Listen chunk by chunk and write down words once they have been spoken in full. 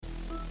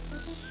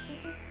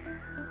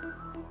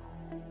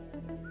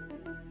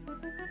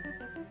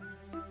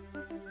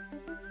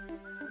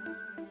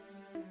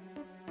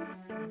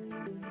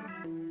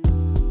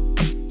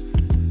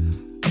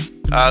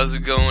How's it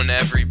going,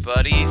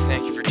 everybody?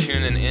 Thank you for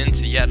tuning in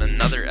to yet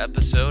another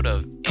episode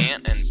of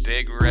Ant and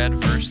Big Red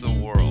vs. the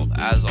World.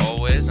 As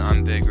always,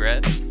 I'm Big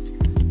Red.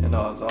 And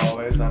as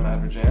always, I'm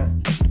Average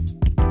Ant.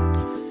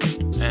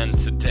 And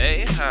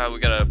today, we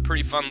got a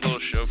pretty fun little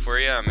show for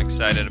you. I'm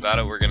excited about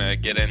it. We're going to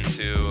get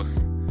into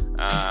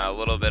a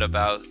little bit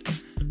about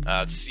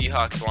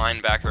Seahawks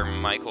linebacker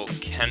Mychal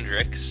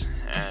Kendricks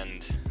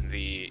and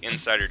the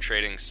insider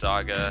trading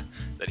saga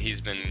that he's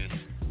been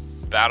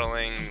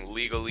battling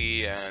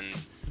legally and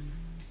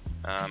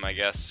I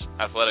guess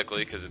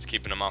athletically, because it's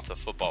keeping him off the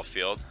football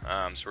field.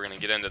 So we're going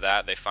to get into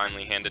that. They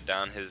finally handed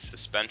down his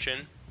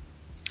suspension,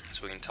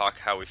 so we can talk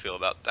how we feel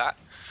about that.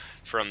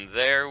 From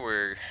there,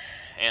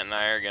 Ant and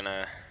I are going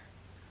to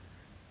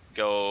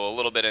go a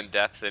little bit in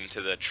depth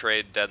into the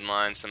trade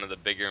deadline, some of the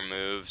bigger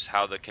moves,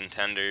 how the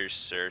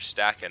contenders are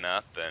stacking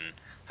up, and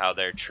how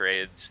their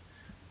trades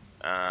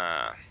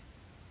are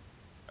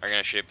going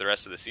to shape the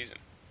rest of the season.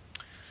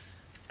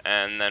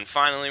 And then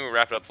finally, we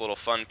wrap it up with a little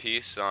fun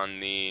piece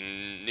on the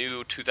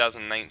new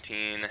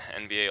 2019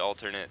 NBA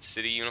alternate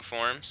city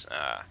uniforms.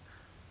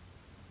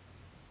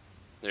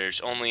 There's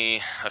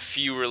only a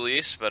few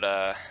released,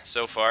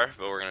 so far,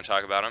 but we're going to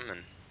talk about them,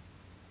 and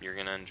you're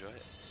going to enjoy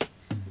it.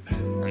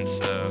 And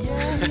so,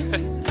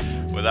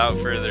 without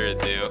further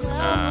ado,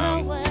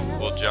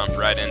 we'll jump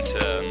right into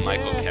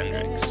Mychal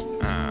Kendricks.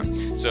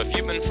 So if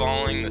you've been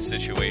following the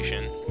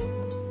situation,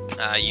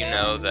 you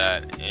know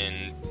that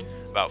in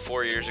about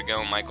 4 years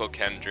ago, Mychal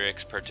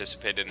Kendricks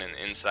participated in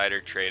insider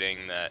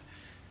trading that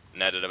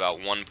netted about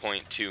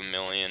 $1.2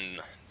 million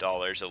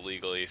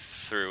illegally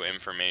through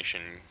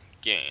information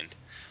gained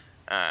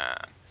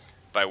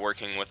by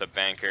working with a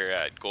banker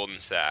at Goldman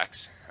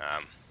Sachs,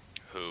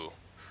 who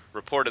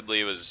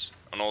reportedly was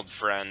an old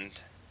friend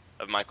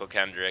of Mychal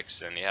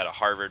Kendricks, and he had a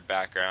Harvard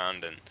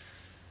background, and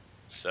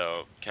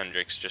so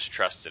Kendricks just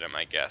trusted him,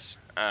 I guess.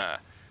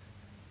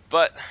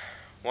 But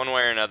one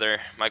way or another,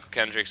 Mychal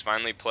Kendricks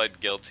finally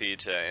pled guilty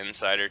to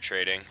insider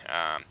trading.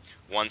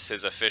 Once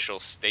his official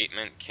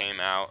statement came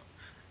out,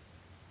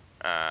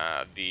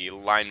 the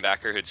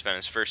linebacker who'd spent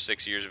his first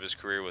 6 years of his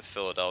career with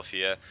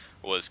Philadelphia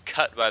was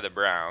cut by the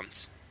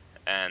Browns,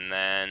 and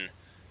then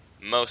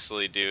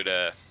mostly due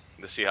to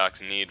the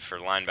Seahawks' need for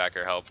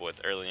linebacker help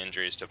with early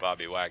injuries to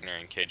Bobby Wagner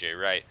and KJ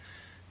Wright,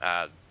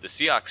 the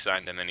Seahawks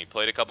signed him, and he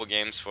played a couple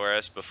games for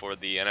us before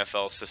the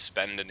NFL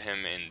suspended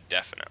him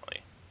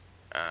indefinitely.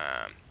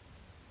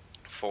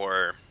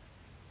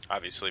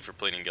 Obviously for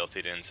pleading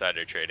guilty to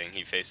insider trading.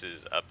 He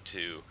faces up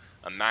to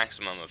a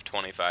maximum of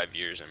 25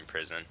 years in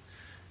prison.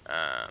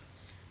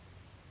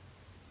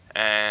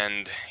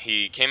 And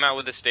he came out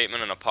with a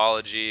statement, an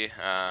apology,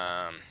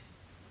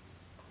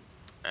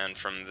 and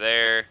from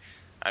there,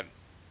 the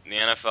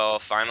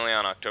NFL finally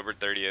on October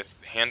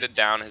 30th handed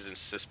down his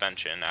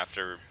suspension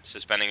after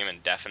suspending him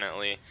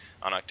indefinitely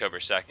on October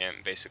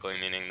 2nd, basically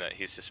meaning that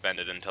he's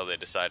suspended until they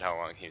decide how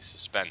long he's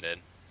suspended.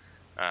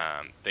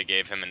 They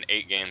gave him an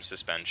 8-game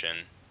suspension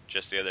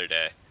just the other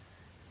day.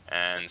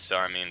 And so,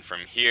 I mean,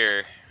 from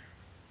here,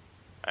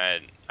 I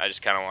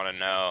just kind of want to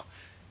know,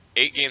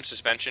 8-game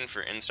suspension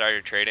for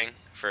insider trading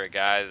for a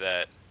guy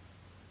that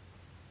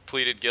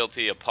pleaded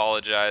guilty,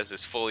 apologized,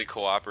 is fully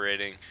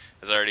cooperating,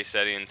 has already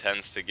said he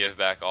intends to give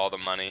back all the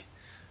money,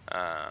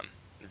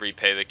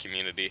 repay the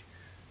community.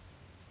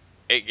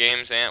 8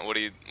 games, Ant, what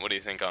do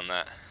you think on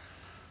that?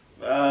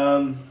 I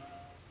don't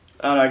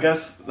know, I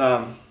guess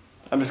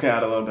I'm just going to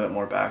add a little bit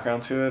more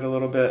background to it a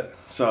little bit.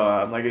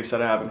 So, like you said,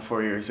 it happened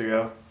 4 years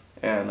ago.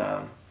 And,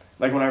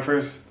 like, when I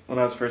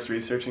was first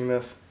researching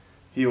this,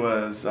 he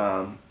was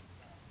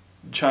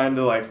trying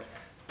to, like,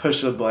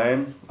 push the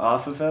blame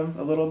off of him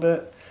a little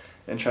bit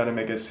and try to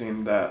make it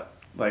seem that,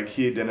 like,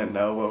 he didn't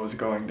know what was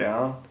going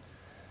down.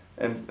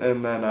 And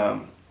then,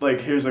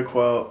 like, here's a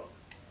quote.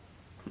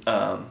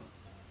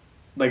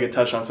 Like, it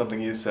touched on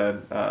something you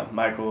said.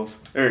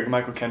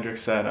 Mychal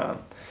Kendricks said,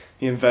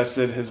 he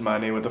invested his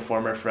money with a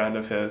former friend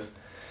of his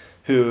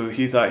who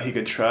he thought he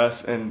could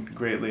trust and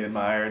greatly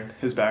admired.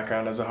 His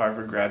background as a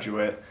Harvard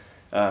graduate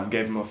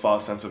gave him a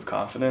false sense of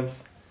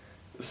confidence.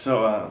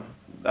 So,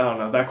 I don't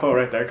know, that quote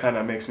right there kind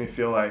of makes me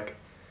feel like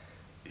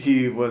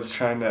he was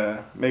trying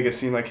to make it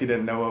seem like he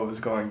didn't know what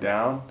was going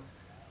down.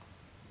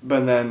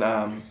 But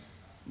then,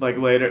 like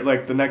later,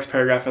 like the next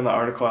paragraph in the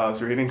article I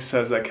was reading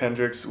says that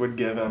Kendricks would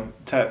give him,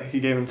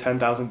 he gave him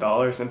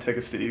 $10,000 and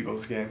tickets to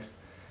Eagles games.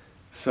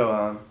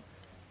 So,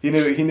 He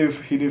knew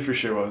for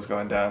sure what was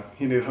going down.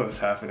 He knew what was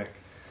happening.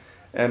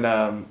 And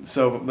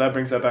so that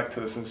brings that back to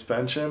the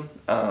suspension.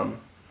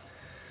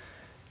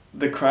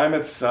 The crime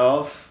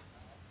itself,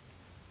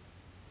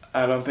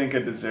 I don't think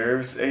it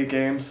deserves 8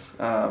 games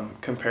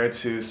compared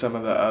to some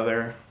of the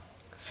other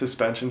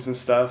suspensions and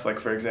stuff. Like,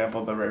 for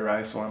example, the Ray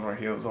Rice one where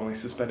he was only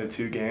suspended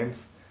 2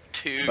 games.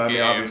 But, I mean,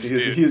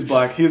 obviously, he was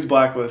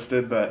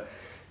blacklisted, but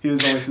he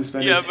was only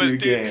suspended 2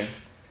 games.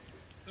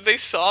 They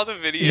saw the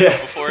video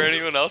before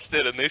anyone else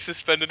did, and they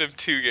suspended him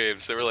 2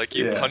 games. They were like,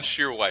 you punched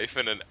your wife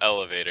in an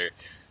elevator.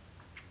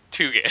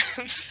 2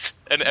 games.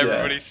 And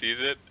everybody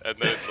sees it, and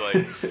then it's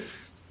like,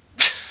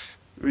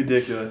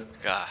 ridiculous.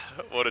 God,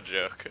 what a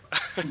joke.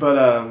 But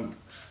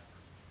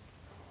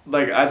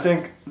like I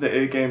think the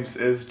 8 games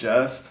is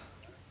just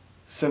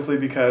simply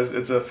because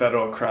it's a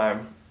federal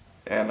crime,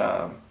 and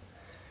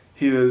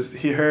he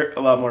hurt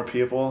a lot more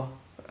people.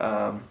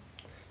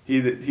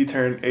 He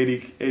turned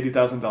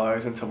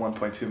 $80,000 into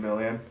 1.2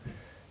 million.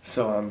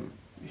 So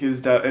he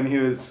was and he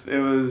was it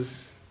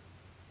was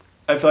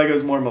I feel like it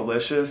was more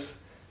malicious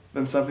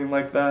than something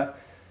like that.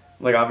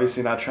 Like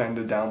obviously not trying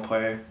to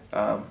downplay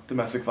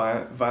domestic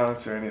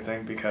violence or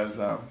anything because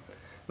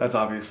that's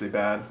obviously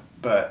bad.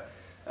 But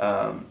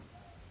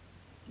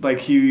like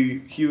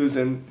he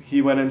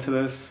went into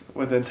this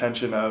with the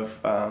intention of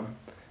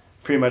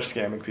pretty much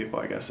scamming people,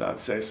 I guess I'd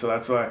say. So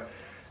that's why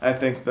I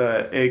think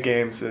the 8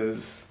 games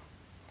is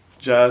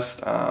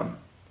just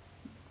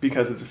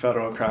because it's a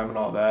federal crime and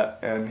all that,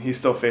 and he's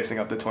still facing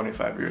up to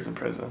 25 years in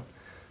prison.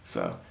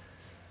 So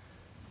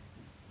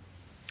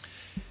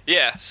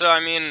Yeah, so I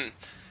mean,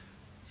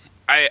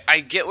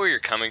 I get where you're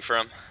coming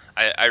from.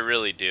 I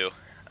really do.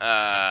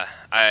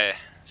 The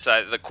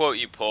quote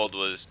you pulled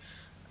was,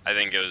 I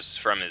think it was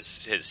from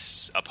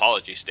his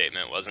apology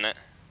statement, wasn't it?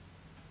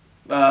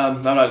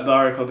 the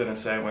article didn't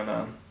say when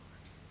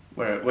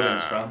what it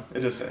was from.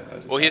 It just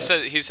said. Well, he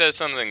says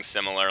something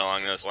similar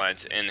along those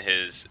lines in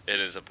his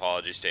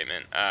apology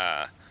statement.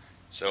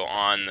 So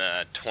on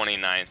the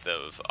 29th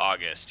of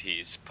August,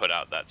 he's put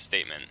out that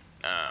statement,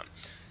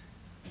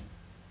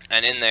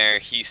 and in there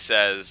he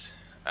says,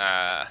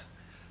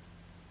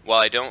 while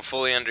I didn't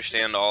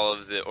understand all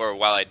of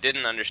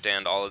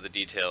the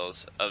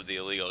details of the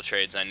illegal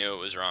trades, I knew it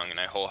was wrong, and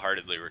I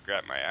wholeheartedly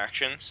regret my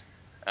actions.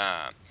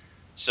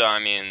 So I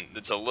mean,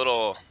 it's a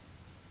little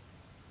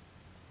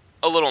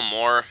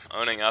more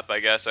owning up,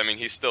 I guess. I mean,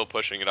 he's still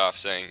pushing it off,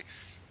 saying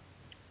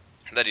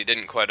that he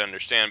didn't quite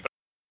understand,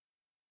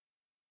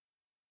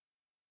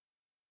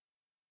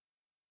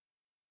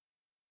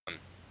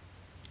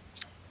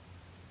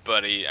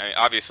 but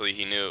obviously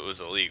he knew it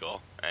was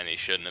illegal and he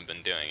shouldn't have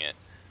been doing it,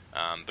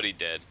 but he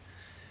did.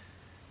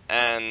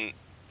 And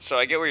so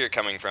I get where you're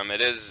coming from. It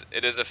is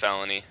a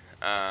felony.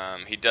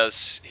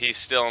 He's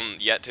still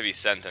yet to be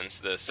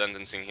sentenced. The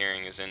sentencing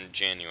hearing is in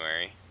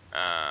January.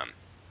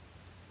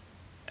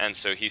 And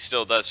so he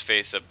still does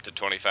face up to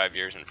 25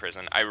 years in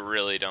prison. I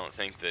really don't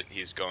think that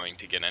he's going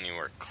to get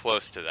anywhere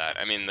close to that.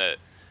 I mean,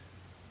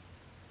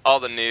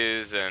 all the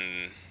news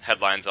and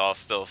headlines all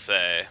still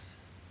say,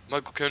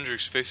 Michael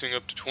Kendrick's facing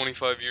up to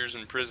 25 years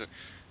in prison.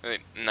 I mean,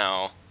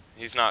 no,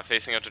 he's not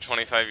facing up to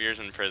 25 years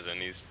in prison.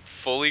 He's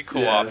fully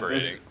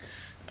cooperating.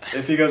 Yeah,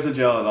 if he goes to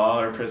jail at all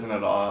or prison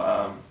at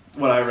all,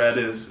 what I read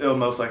is it'll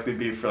most likely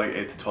be for like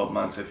 8 to 12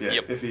 months. If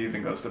he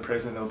even goes to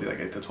prison, it'll be like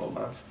 8 to 12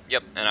 months.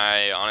 Yep, and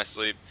I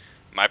honestly,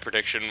 my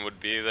prediction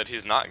would be that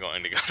he's not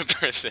going to go to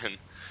prison.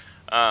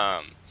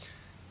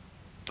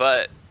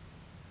 But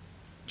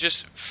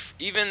just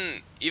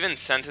even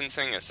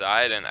sentencing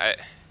aside, and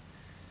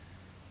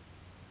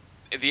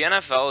the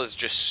NFL is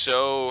just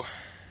so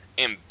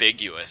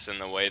ambiguous in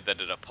the way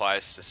that it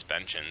applies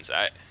suspensions.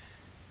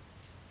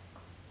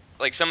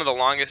 This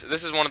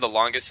is one of the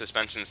longest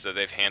suspensions that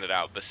they've handed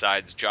out,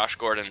 besides Josh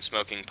Gordon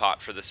smoking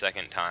pot for the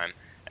second time,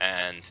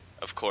 and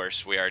of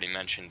course, we already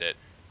mentioned it,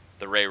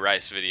 the Ray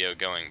Rice video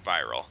going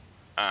viral.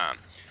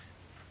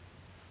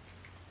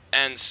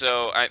 And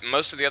so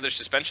most of the other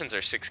suspensions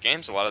are 6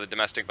 games. A lot of the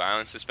domestic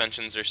violence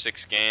suspensions are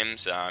 6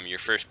 games. Your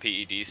first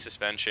PED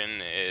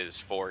suspension is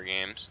 4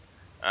 games.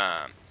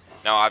 Now,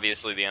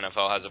 obviously, the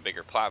NFL has a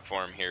bigger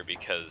platform here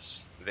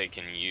because they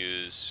can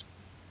use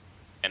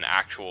an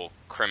actual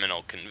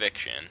criminal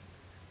conviction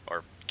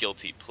or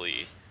guilty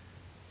plea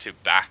to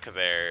back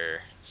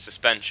their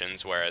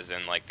suspensions, whereas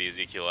in like the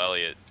Ezekiel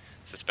Elliott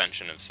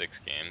suspension of 6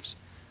 games,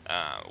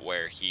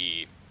 where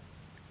he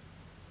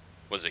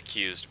was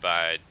accused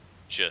by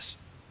he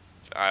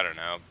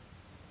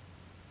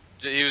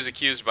was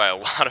accused by a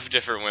lot of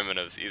different women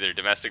of either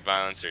domestic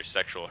violence or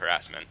sexual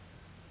harassment.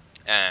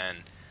 And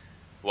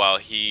while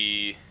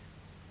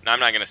I'm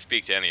not going to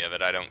speak to any of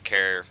it. I don't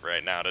care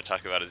right now to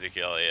talk about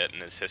Ezekiel Elliott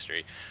and his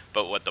history.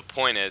 But what the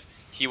point is,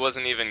 he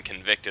wasn't even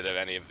convicted of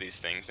any of these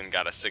things and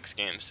got a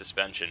 6-game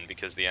suspension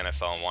because the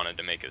NFL wanted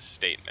to make a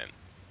statement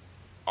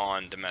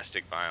on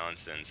domestic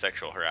violence and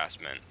sexual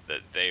harassment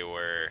that they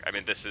were. I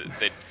mean, this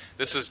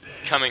was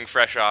coming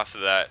fresh off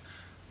of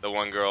the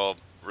one girl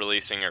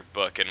releasing her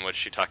book in which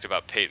she talked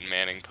about Peyton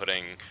Manning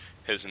putting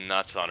his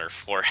nuts on her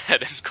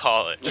forehead in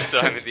college. So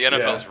I mean, the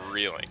NFL's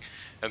reeling.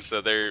 And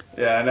so they're...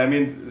 Yeah, and I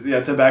mean,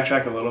 to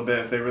backtrack a little bit,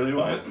 if they really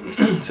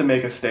wanted to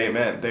make a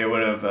statement, they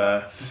would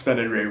have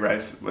suspended Ray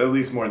Rice at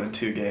least more than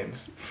 2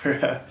 games for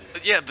that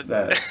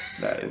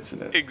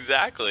incident.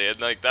 Exactly, and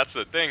like that's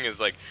the thing is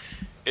like,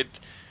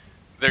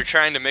 they're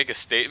trying to make a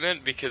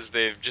statement because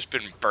they've just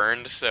been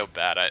burned so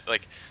bad.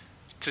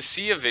 To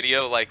see a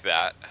video like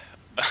that,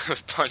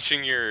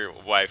 punching your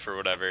wife or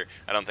whatever,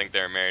 I don't think they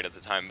were married at the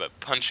time, but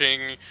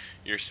punching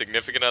your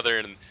significant other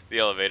in the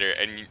elevator,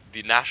 and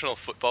the National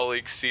Football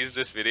League sees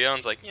this video and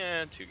is like,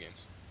 yeah, 2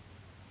 games.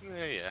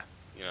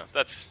 Yeah,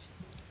 that's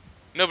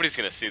nobody's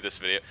going to see this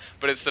video,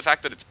 but it's the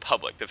fact that it's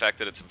public, the fact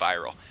that it's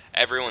viral.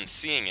 Everyone's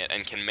seeing it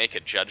and can make a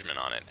judgment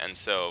on it. And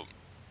so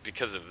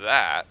because of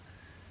that,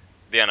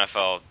 the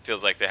NFL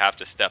feels like they have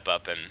to step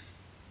up and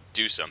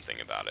do something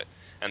about it.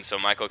 And so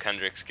Michael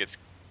Kendricks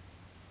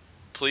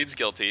pleads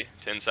guilty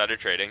to insider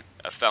trading,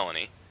 a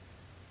felony,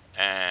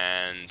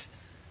 and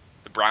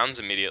the Browns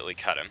immediately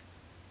cut him.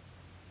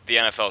 The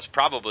NFL is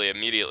probably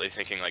immediately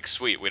thinking like,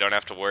 sweet, we don't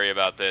have to worry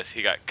about this.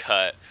 He got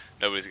cut.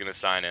 Nobody's going to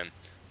sign him.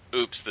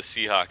 Oops, the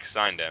Seahawks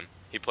signed him.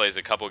 He plays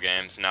a couple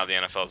games. Now the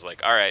NFL is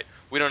like, all right,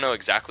 we don't know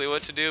exactly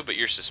what to do, but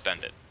you're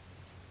suspended.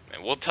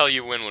 And we'll tell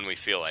you when we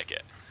feel like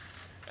it.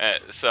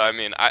 So, I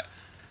mean,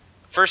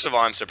 first of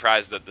all, I'm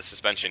surprised that the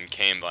suspension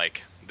came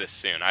like this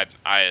soon.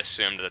 I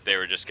assumed that they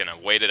were just going to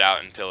wait it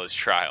out until his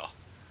trial.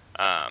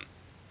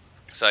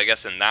 So I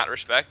guess in that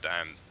respect,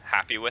 I'm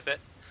happy with it.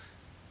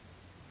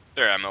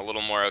 I'm a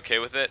little more okay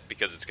with it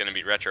because it's going to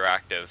be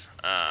retroactive,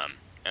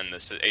 and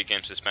this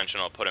 8-game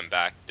suspension will put him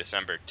back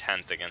December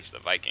 10th against the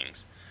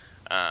Vikings.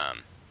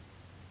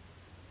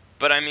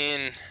 But I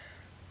mean,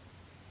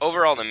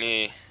 overall to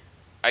me,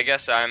 I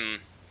guess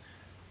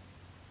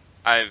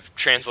I've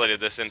translated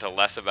this into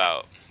less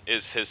about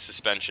is his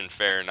suspension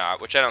fair or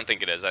not, which I don't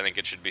think it is. I think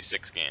it should be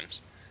 6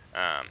 games.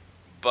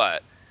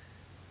 But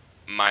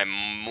my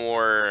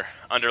more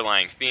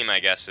underlying theme, I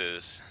guess,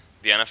 is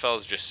the NFL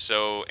is just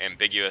so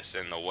ambiguous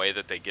in the way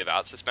that they give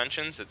out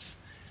suspensions.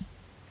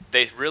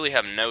 They really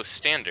have no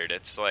standard.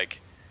 It's like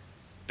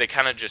they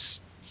kind of just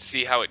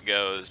see how it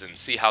goes and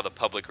see how the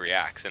public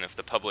reacts. And if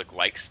the public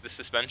likes the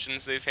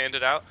suspensions they've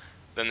handed out,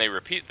 then they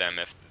repeat them.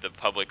 If the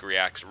public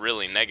reacts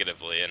really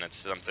negatively and it's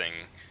something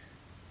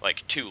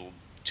like too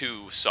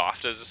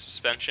soft as a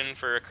suspension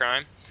for a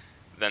crime,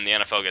 then the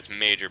NFL gets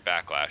major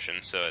backlash.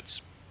 And so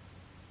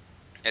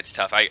it's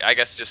tough. I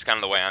guess just kind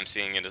of the way I'm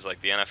seeing it is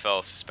like the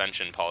NFL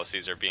suspension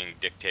policies are being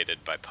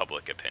dictated by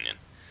public opinion.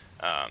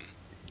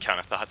 Kind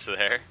of thoughts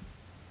there?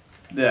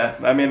 Yeah,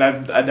 I mean,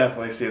 I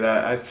definitely see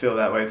that. I feel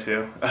that way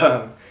too.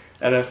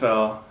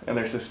 NFL and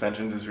their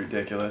suspensions is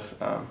ridiculous.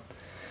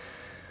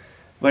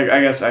 Like,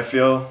 I guess I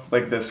feel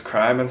like this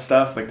crime and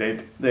stuff, like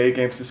the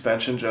 8-game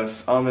suspension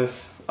just on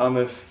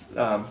this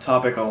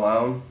topic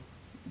alone,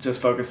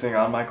 just focusing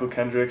on Michael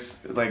Kendricks,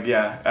 like,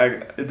 yeah,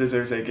 it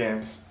deserves 8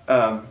 games.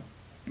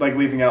 Like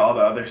leaving out all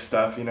the other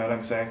stuff, you know what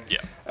I'm saying?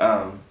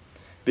 Yeah.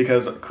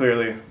 Because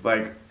clearly,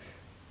 like,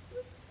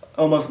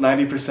 almost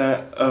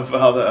 90% of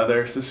all the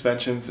other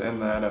suspensions in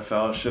the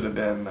NFL should have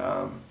been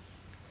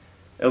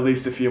at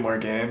least a few more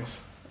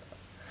games.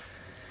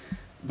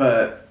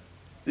 But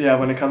yeah,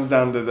 when it comes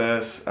down to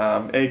this,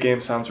 8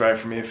 games sounds right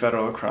for me.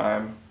 Federal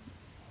crime.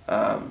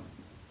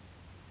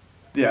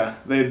 Yeah,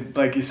 they,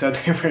 like you said,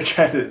 they were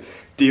trying to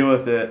deal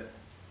with it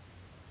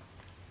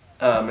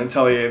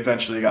until he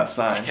eventually got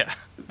signed. Yeah.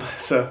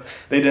 So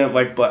they didn't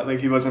like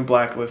he wasn't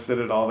blacklisted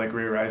at all like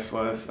Ray Rice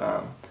was.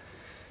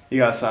 He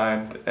got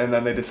signed, and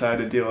then they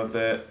decided to deal with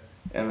it,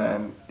 and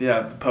then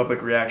yeah, the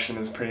public reaction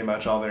is pretty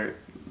much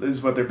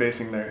is what they're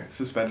basing their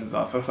suspensions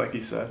off of, like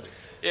you said.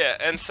 Yeah,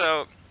 and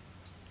so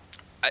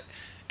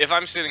if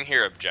I'm sitting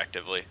here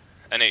objectively,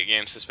 an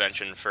 8-game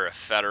suspension for a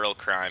federal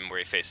crime where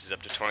he faces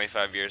up to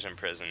 25 years in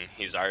prison,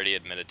 he's already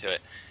admitted to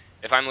it.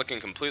 If I'm looking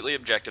completely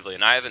objectively,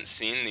 and I haven't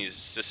seen these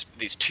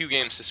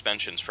 2-game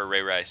suspensions for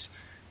Ray Rice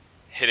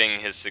hitting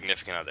his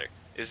significant other,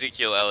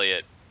 Ezekiel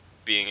Elliott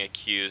being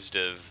accused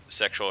of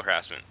sexual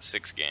harassment,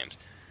 6 games.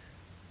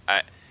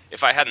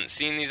 If I hadn't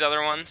seen these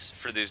other ones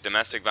for these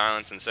domestic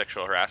violence and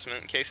sexual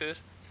harassment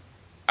cases,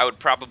 I would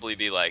probably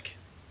be like,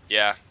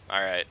 yeah,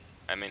 all right.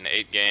 I mean,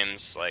 8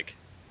 games, like,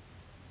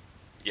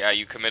 yeah,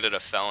 you committed a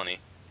felony.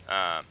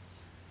 That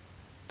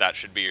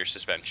should be your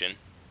suspension.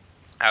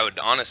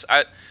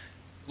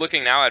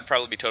 Looking now, I'd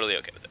probably be totally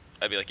okay with it.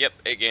 I'd be like, yep,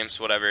 8 games,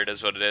 whatever, it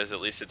is what it is.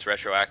 At least it's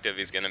retroactive.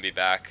 He's going to be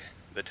back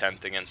the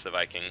 10th against the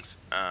Vikings.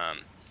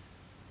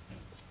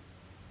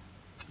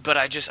 But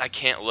I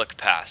can't look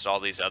past all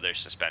these other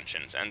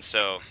suspensions. And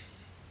so,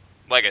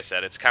 like I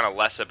said, it's kind of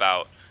less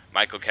about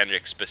Michael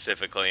Kendrick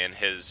specifically and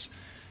his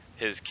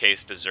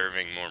case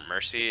deserving more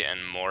mercy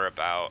and more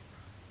about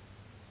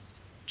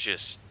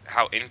just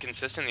how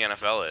inconsistent the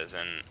NFL is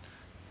and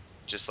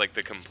just like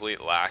the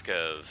complete lack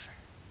of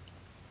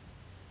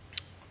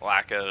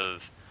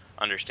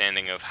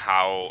understanding of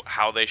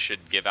how they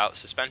should give out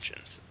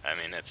suspensions. I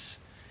mean,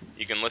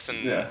 you can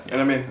listen. Yeah,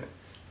 and I mean,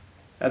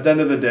 at the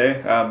end of the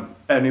day,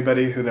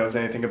 anybody who knows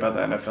anything about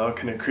the NFL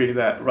can agree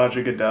that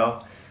Roger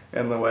Goodell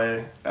and the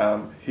way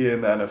he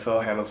and the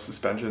NFL handles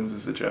suspensions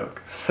is a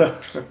joke. So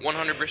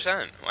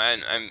 100%.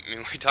 I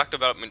mean, we talked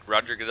about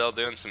Roger Goodell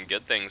doing some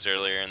good things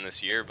earlier in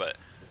this year, but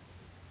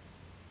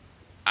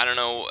I don't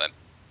know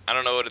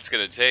what it's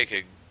going to take.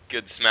 A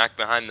good smack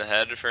behind the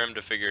head for him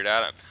to figure it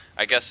out.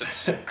 I guess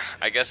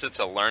it's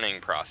a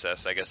learning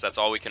process. I guess that's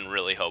all we can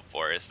really hope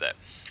for is that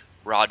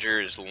Roger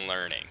is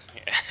learning,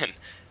 and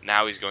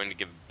now he's going to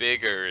give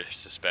bigger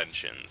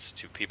suspensions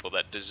to people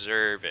that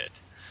deserve it.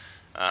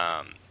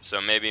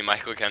 So maybe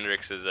Michael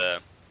Kendricks is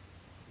a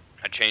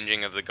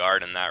changing of the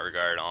guard in that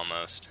regard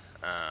almost.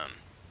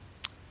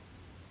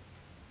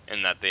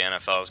 in that the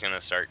NFL is going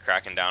to start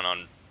cracking down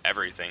on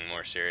everything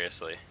more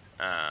seriously.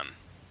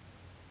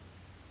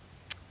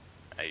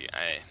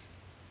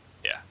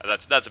 Yeah,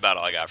 that's about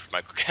all I got for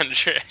Michael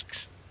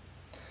Kendricks.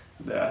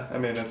 Yeah, I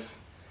mean it's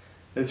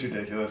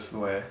ridiculous the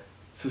way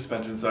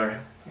suspensions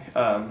are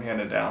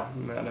handed down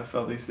in the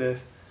NFL these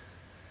days.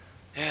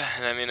 Yeah,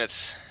 and I mean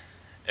it's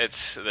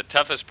the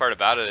toughest part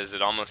about it is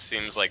it almost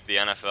seems like the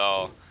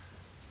NFL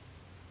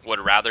would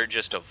rather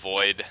just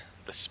avoid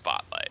the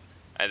spotlight.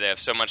 They have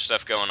so much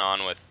stuff going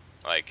on with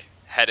like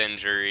head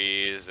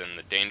injuries and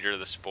the danger of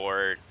the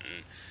sport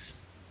and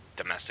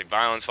domestic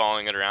violence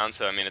following it around.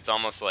 So I mean it's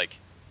almost like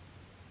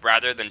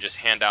rather than just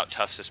hand out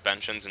tough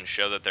suspensions and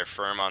show that they're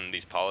firm on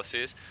these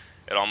policies,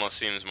 it almost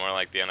seems more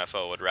like the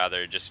NFL would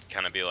rather just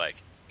kind of be like,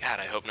 God,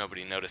 I hope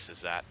nobody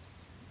notices that.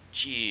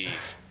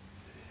 Jeez.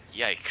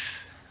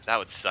 Yikes. That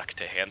would suck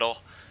to handle.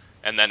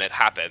 And then it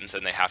happens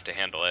and they have to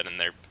handle it and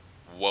they're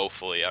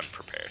woefully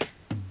unprepared.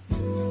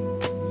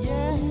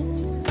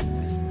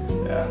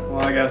 Yeah, well,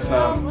 I guess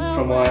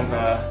from one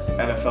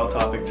NFL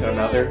topic to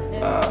another,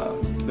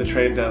 the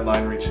trade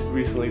deadline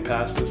recently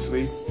passed this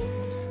week.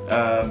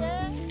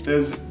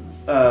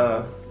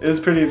 It was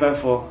pretty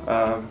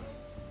eventful.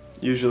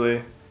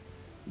 Usually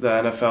the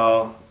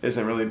NFL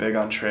isn't really big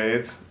on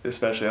trades,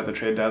 especially at the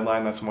trade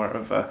deadline. That's more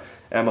of a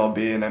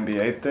MLB and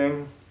NBA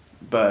thing.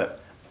 But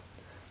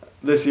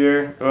last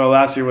year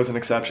was an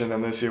exception,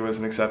 and this year was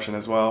an exception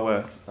as well,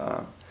 with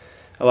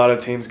a lot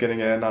of teams getting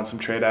in on some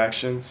trade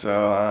action.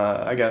 So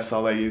I guess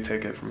I'll let you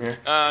take it from here.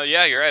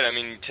 Yeah, you're right. I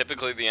mean,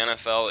 typically the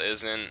NFL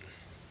isn't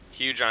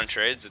huge on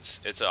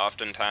trades. It's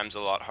oftentimes a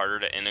lot harder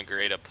to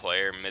integrate a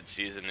player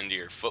mid-season into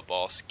your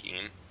football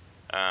scheme,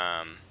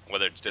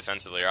 whether it's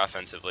defensively or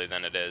offensively,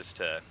 than it is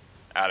to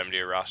add him to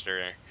your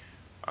roster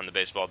on the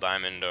baseball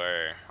diamond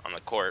or on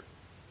the court.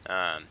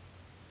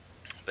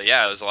 But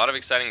yeah, it was a lot of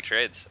exciting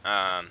trades.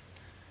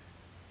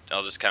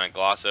 I'll just kind of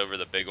gloss over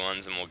the big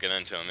ones and we'll get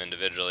into them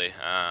individually.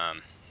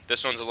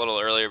 This one's a little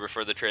earlier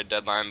before the trade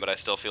deadline, but I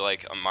still feel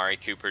like Amari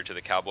Cooper to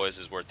the Cowboys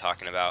is worth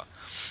talking about.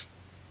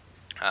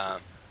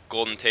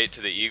 Golden Tate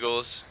to the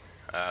Eagles,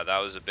 that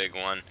was a big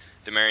one.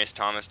 Demaryius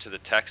Thomas to the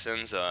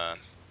Texans, a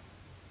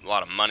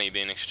lot of money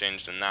being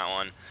exchanged in that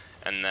one.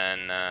 And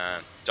then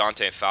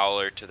Dante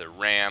Fowler to the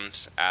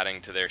Rams,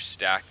 adding to their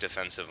stacked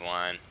defensive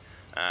line.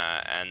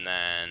 And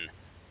then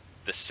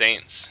the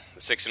Saints,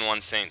 the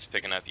 6-1 Saints,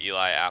 picking up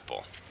Eli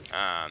Apple.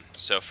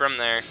 So from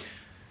there,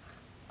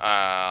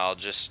 I'll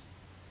just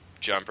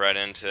jump right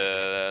into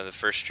the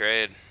first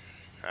trade.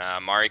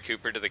 Amari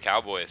Cooper to the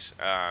Cowboys.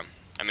 I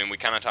mean, we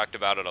kind of talked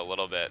about it a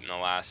little bit in the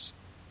last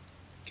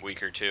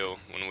week or two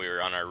when we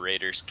were on our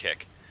Raiders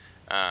kick.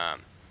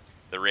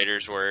 The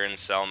Raiders were in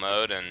sell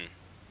mode, and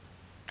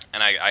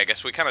I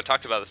guess we kind of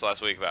talked about this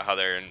last week about how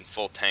they're in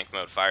full tank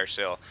mode, fire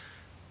sale.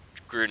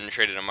 Gruden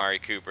traded Amari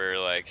Cooper,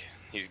 like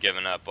he's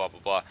given up, blah, blah,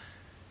 blah.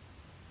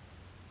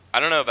 I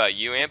don't know about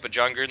you, Ant, but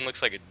John Gruden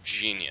looks like a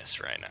genius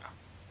right now.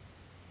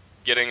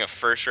 Getting a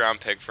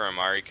first-round pick for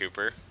Amari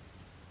Cooper.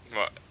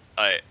 Well,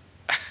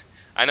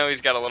 I know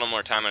he's got a little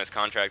more time on his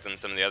contract than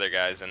some of the other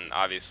guys, and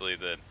obviously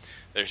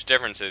there's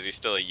differences. He's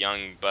still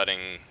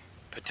a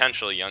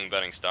potentially young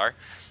budding star.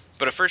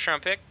 But a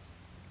first-round pick,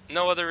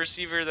 no other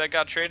receiver that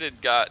got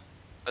traded got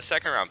a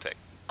second-round pick.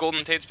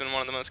 Golden Tate's been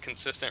one of the most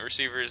consistent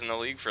receivers in the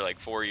league for like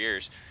 4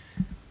 years,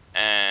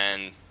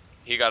 and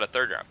he got a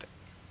third-round pick.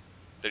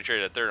 They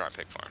traded a third-round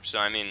pick for him. So,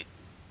 I mean,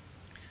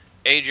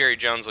 Jerry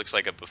Jones looks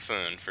like a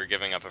buffoon for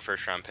giving up a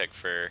first-round pick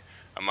for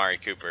Amari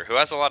Cooper, who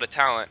has a lot of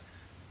talent,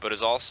 but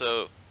is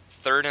also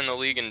third in the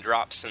league in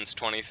drops since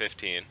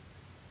 2015,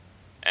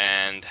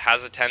 and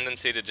has a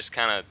tendency to just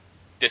kind of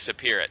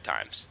disappear at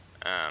times.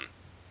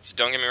 So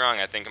don't get me wrong,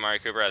 I think Amari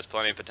Cooper has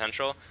plenty of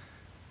potential,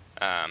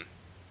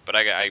 but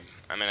I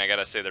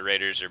gotta say the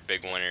Raiders are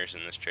big winners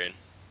in this trade.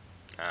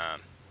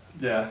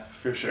 Yeah,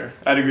 for sure.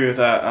 I'd agree with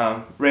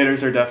that.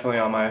 Raiders are definitely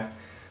on my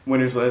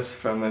winners list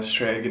from this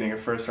trade. Getting a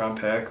first-round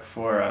pick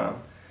for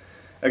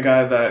a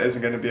guy that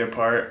isn't going to be a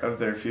part of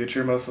their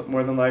future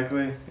more than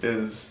likely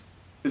is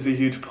a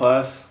huge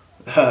plus.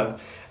 I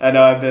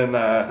know I've been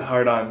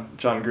hard on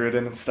John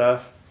Gruden and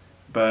stuff,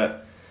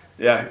 but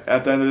yeah,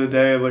 at the end of the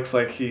day, it looks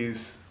like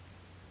he's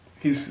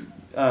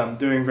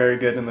doing very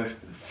good in the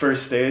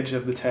first stage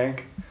of the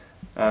tank,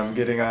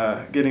 getting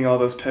all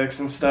those picks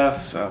and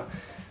stuff. So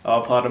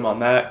I'll applaud him on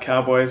that.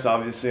 Cowboys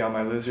obviously on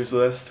my losers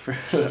list for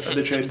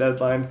the trade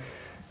deadline.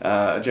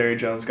 Jerry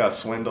Jones got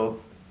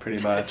swindled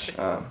pretty much.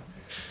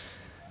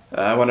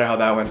 I wonder how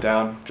that went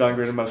down. John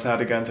Gruden must have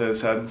had a gun to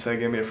his head and say,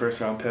 give me a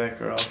first-round pick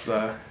or else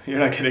you're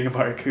not getting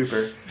Amari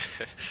Cooper.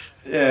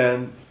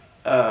 And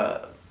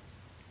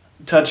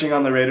touching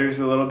on the Raiders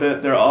a little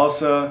bit, they're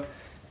also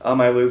on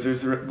my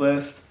losers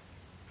list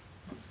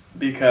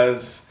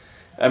because,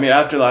 I mean,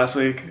 after last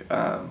week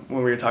when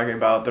we were talking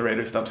about the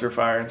Raiders dumpster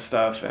fire and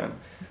stuff and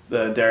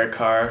the Derek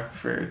Carr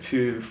for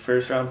 2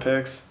 first-round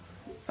picks,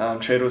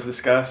 trade was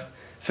discussed.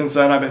 Since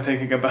then, I've been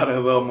thinking about it a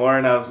little more,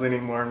 and I was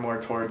leaning more and more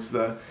towards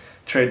the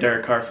trade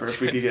Derek Carr for if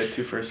we could get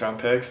 2 first-round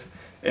picks.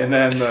 And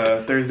then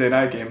the Thursday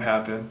night game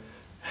happened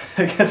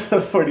against the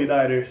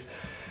 49ers.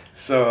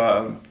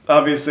 So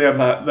obviously, I'm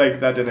not like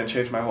that. Didn't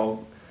change my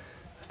whole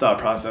thought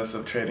process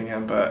of trading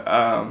him, but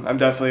I'm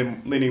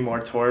definitely leaning more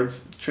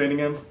towards trading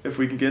him if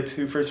we could get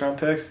 2 first-round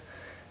picks.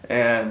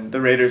 And the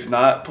Raiders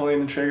not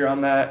pulling the trigger on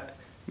that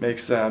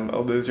makes them a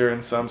loser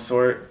in some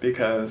sort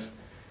because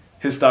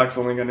his stock's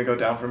only going to go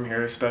down from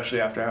here, especially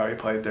after how he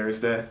played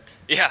Thursday.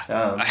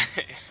 Yeah.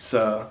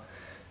 So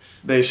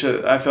they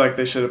should. I feel like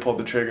they should have pulled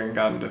the trigger and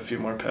gotten a few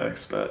more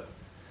picks, but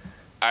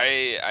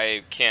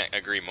I can't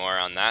agree more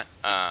on that.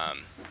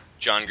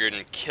 John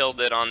Gruden killed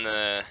it on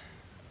the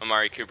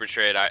Amari Cooper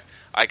trade.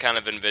 I kind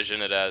of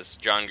envision it as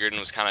John Gruden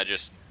was kind of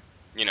just,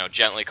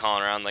 gently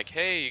calling around like,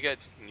 hey,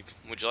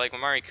 would you like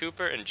Amari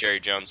Cooper? And Jerry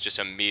Jones just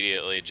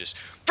immediately just,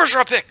 first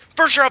round pick.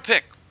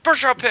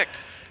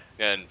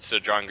 And so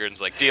John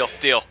Gruden's like, deal,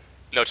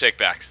 no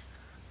takebacks.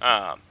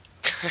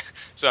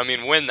 So, I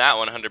mean, win that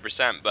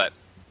 100%. But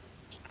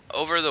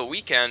over the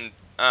weekend,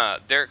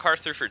 Derek Carr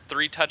threw for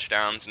 3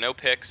 touchdowns, no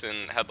picks,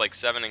 and had like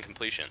 7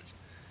 incompletions.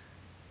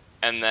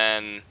 And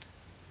then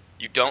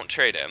you don't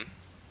trade him.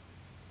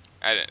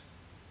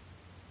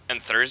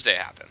 And Thursday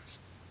happens.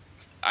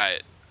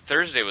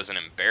 Thursday was an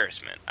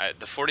embarrassment.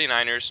 The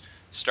 49ers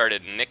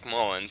started Nick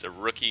Mullins, a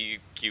rookie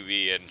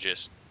QB, and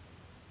just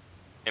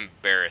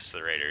embarrassed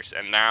the Raiders.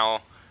 And now,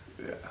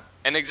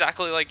 and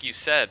exactly like you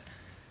said,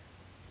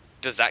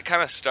 does that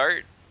kind of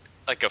start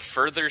like a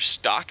further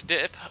stock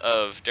dip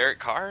of Derek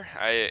Carr?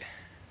 I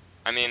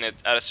mean, at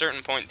a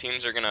certain point,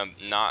 teams are gonna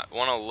not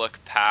want to look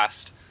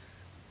past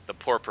the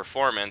poor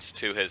performance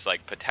to his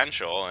like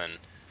potential and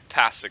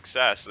past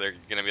success. They're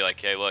gonna be like,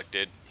 hey, look,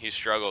 dude, he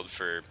struggled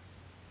for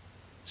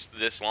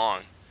this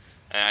long,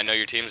 and I know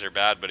your teams are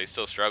bad, but he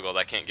still struggled.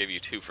 I can't give you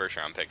 2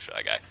 first-round picks for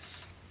that guy.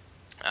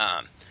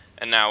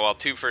 And now, while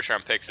 2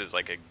 first-round picks is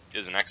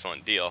an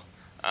excellent deal,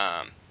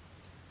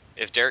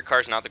 if Derek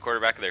Carr's not the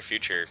quarterback of their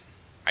future,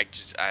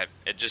 it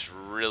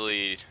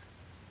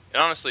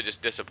honestly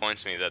just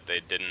disappoints me that they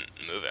didn't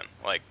move him.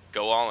 Like,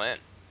 go all in.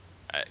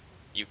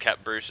 You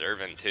kept Bruce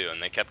Irvin too,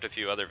 and they kept a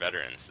few other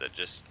veterans that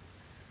just,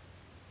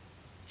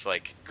 it's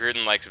like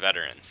Gruden likes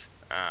veterans,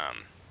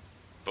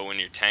 but when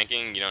you're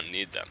tanking, you don't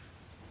need them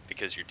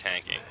because you're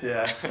tanking.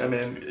 Yeah, I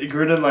mean,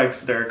 Gruden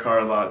likes Derek Carr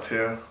a lot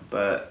too,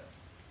 but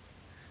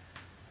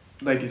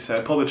like you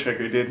said, pull the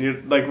trigger,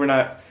 dude. We're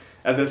not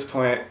at this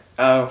point.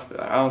 I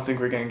don't think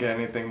we're gonna get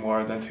anything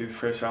more than 2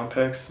 first-round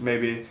picks.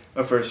 Maybe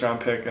a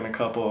first-round pick and a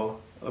couple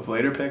of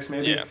later picks,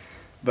 maybe. Yeah.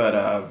 But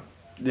at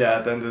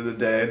the end of the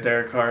day,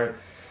 Derek Carr,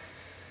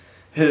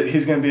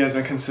 he's gonna be as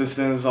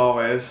inconsistent as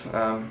always.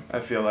 I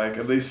feel like,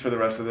 at least for the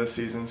rest of this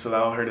season. So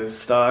that'll hurt his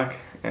stock,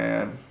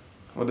 and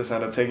we'll just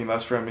end up taking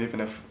less from him,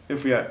 even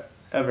if we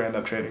ever end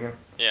up trading him.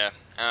 Yeah.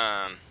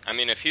 I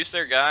mean, if he's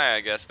their guy,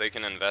 I guess they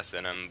can invest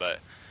in him. But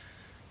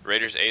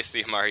Raiders aced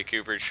the Amari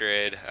Cooper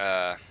trade.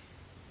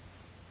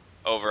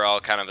 Overall,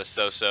 kind of a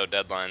so-so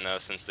deadline though,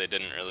 since they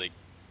didn't really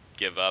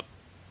give up.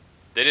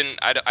 They didn't.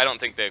 I don't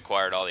think they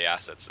acquired all the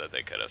assets that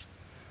they could have.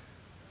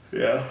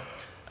 Yeah.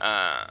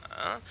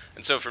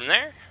 And so from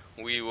there,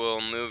 we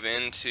will move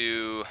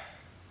into,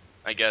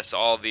 I guess,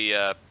 all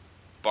the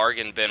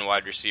bargain bin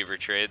wide receiver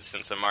trades,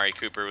 since Amari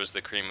Cooper was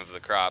the cream of the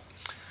crop.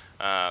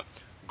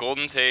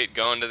 Golden Tate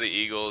going to the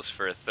Eagles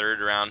for a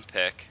 3rd-round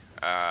pick.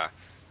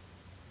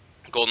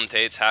 Golden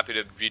Tate's happy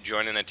to be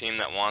joining a team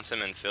that wants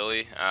him in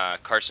Philly.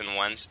 Carson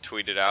Wentz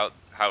tweeted out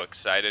how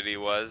excited he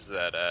was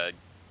that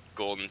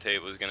Golden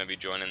Tate was going to be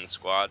joining the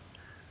squad.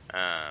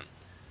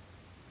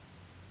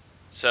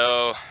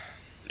 So,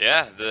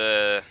 yeah,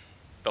 the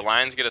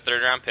Lions get a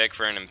 3rd-round pick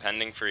for an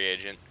impending free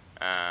agent,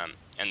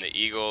 and the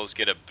Eagles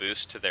get a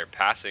boost to their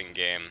passing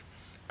game.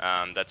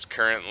 That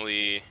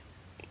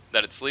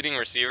its leading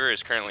receiver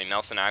is currently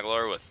Nelson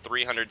Aguilar with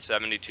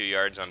 372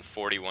 yards on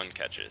 41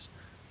 catches.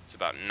 It's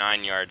about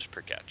 9 yards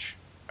per catch.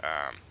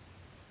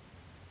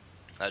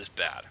 That is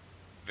bad.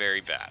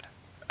 Very bad.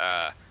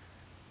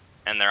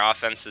 And their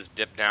offense has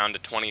dipped down to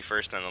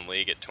 21st in the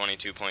league at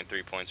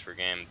 22.3 points per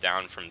game,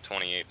 down from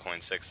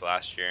 28.6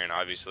 last year. And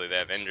obviously they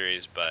have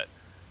injuries, but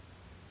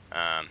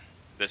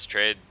this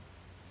trade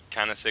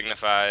kind of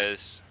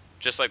signifies,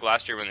 just like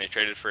last year when they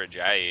traded for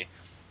Ajayi,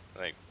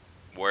 like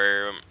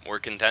we're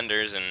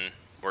contenders and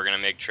we're going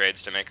to make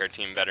trades to make our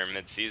team better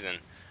mid-season.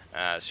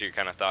 So your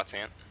kind of thoughts,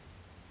 Ant?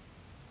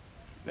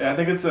 Yeah, I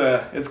think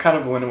it's kind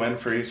of a win-win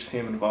for each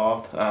team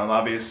involved.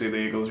 Obviously, the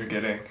Eagles are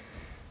getting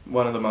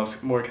one of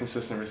the more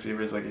consistent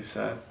receivers, like you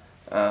said.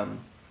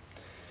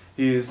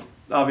 He's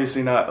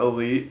obviously not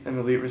an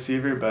elite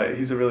receiver, but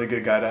he's a really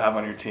good guy to have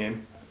on your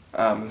team,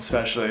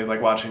 especially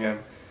like watching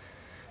him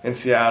in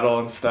Seattle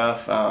and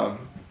stuff.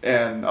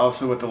 And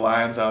also with the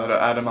Lions,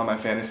 I had him on my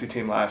fantasy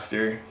team last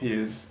year. He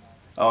was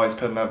always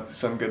putting up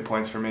some good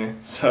points for me.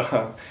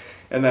 So,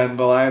 and then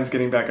the Lions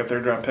getting back a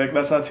 3rd-round pick,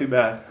 that's not too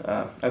bad.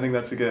 I think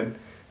that's a good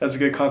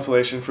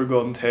consolation for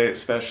Golden Tate,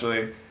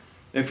 especially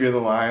if you're the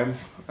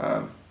Lions.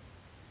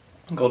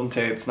 Golden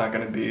Tate's not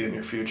going to be in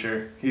your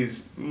future.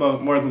 He's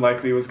more than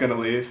likely was going to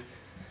leave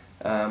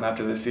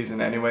after this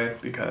season anyway,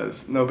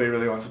 because nobody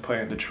really wants to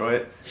play in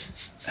Detroit.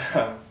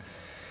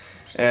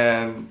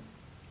 And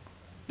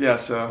yeah,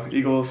 so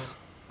Eagles,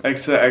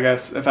 Except, I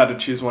guess if I had to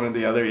choose one of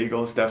the other,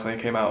 Eagles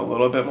definitely came out a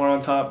little bit more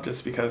on top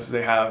just because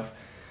they have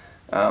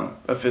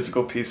a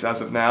physical piece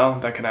as of now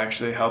that can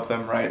actually help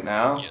them right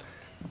now. Yeah.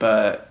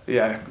 But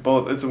yeah,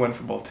 both it's a win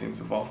for both teams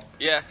involved.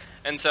 Yeah,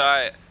 and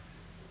so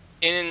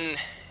in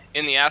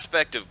the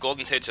aspect of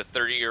Golden Tate's a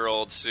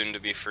 30-year-old,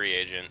 soon-to-be free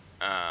agent,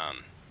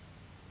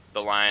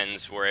 the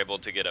Lions were able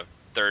to get a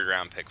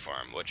third-round pick for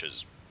him, which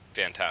is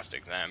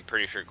fantastic. I'm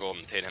pretty sure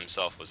Golden Tate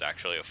himself was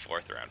actually a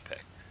fourth-round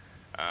pick.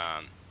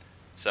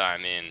 So, I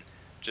mean,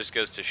 just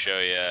goes to show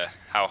you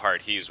how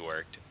hard he's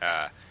worked.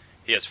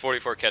 He has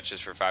 44 catches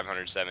for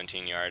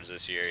 517 yards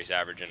this year. He's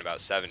averaging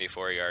about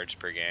 74 yards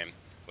per game,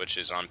 which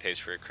is on pace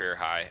for a career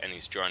high, and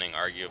he's joining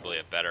arguably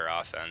a better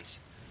offense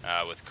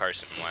with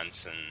Carson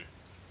Wentz and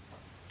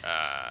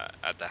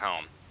at the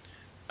helm.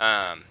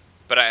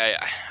 But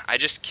I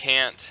just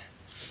can't.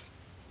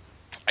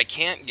 I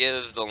can't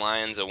give the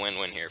Lions a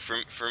win-win here.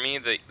 For me,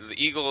 the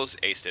Eagles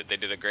aced it. They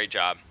did a great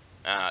job.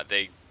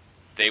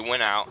 They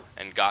went out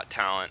and got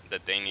talent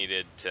that they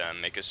needed to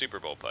make a Super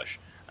Bowl push.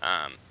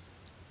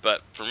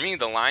 But for me,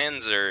 the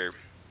Lions are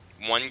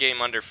one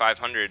game under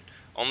 500,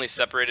 only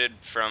separated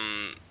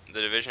from the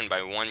division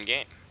by one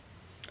game.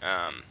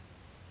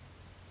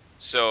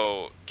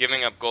 So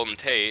giving up Golden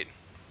Tate,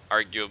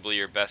 arguably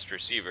your best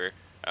receiver,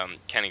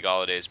 Kenny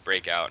Galladay's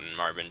breakout and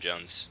Marvin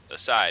Jones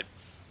aside,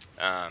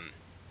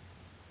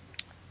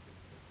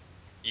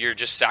 you're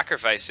just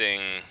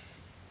sacrificing,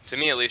 to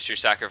me at least, you're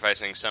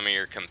sacrificing some of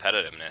your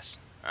competitiveness.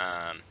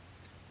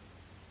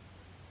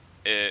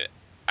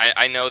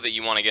 I know that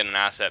you want to get an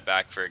asset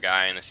back for a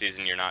guy in a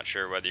season you're not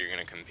sure whether you're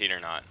going to compete or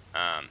not.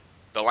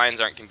 The Lions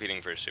aren't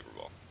competing for a Super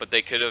Bowl, but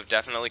they could have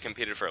definitely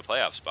competed for a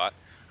playoff spot.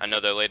 I know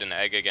they laid an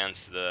egg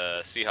against the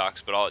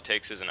Seahawks, but all it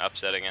takes is an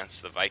upset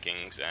against the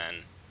Vikings,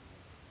 and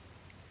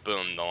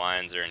boom, the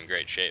Lions are in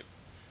great shape.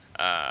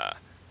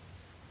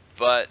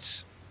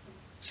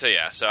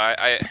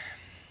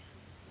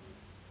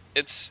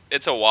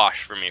 It's a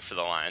wash for me for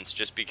the Lions,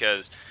 just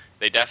because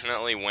they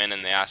definitely win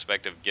in the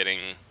aspect of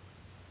getting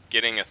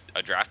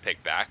a draft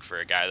pick back for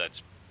a guy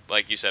that's,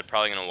 like you said,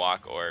 probably going to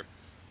walk or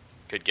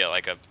could get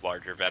like a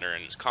larger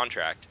veteran's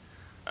contract.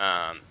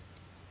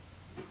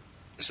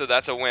 So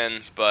that's a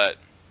win, but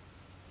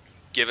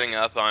giving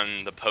up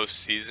on the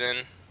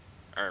postseason,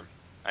 or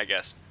I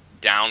guess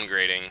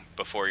downgrading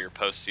before your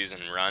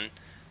postseason run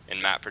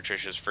in Matt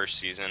Patricia's first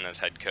season as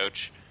head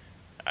coach,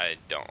 I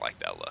don't like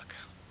that look.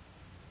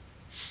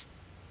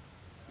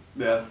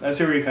 Yeah, I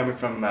see where you're coming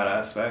from in that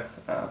aspect.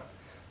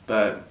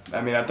 But I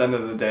mean, at the end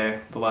of the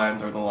day, the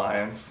Lions are the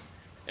Lions.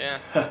 Yeah.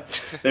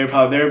 they were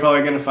probably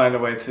going to find a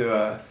way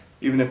to,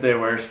 even if they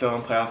were still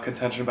in playoff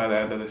contention by the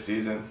end of the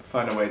season,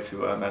 find a way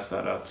to mess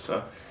that up.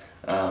 So,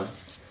 I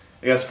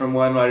guess from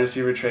one wide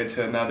receiver trade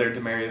to another,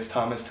 Demaryius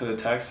Thomas to the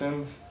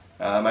Texans.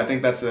 I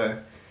think that's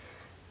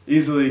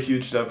easily a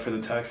huge dub for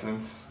the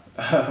Texans.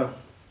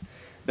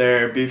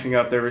 They're beefing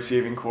up their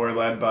receiving core,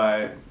 led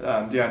by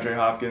DeAndre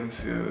Hopkins,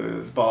 who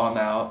is balling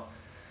out.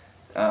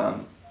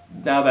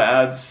 Now that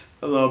adds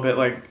a little bit,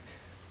 like,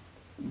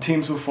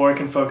 teams before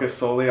can focus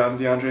solely on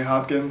DeAndre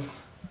Hopkins,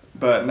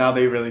 but now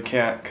they really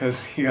can't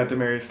because you got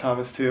Demaryius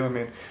Thomas too. I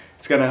mean,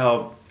 it's going to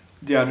help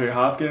DeAndre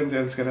Hopkins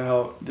and it's going to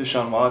help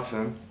Deshaun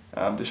Watson.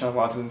 Deshaun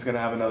Watson's going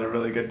to have another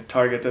really good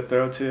target to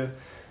throw to,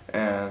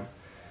 and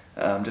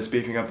just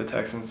beefing up the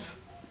Texans'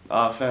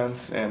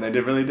 offense, and they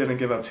really didn't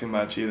give up too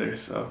much either,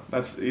 so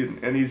that's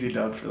an easy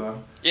dub for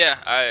them. Yeah,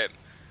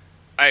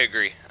 I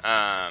agree.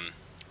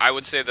 I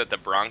would say that the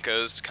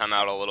Broncos come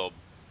out a little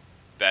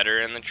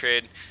better in the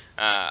trade.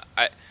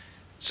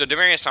 So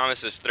Demaryius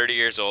Thomas is 30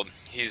 years old.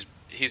 He's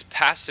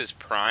past his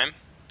prime,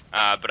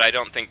 but I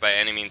don't think by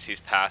any means he's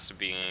past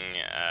being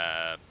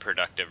a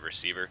productive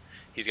receiver.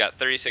 He's got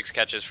 36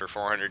 catches for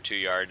 402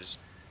 yards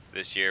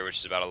this year, which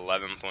is about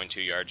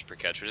 11.2 yards per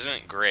catch, which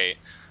isn't great,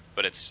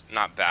 but it's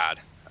not bad,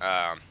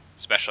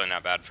 especially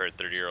not bad for a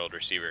 30-year-old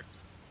receiver.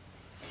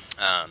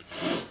 Now,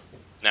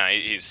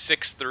 he's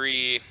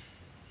 6'3",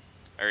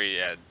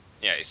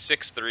 he's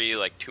 6'3",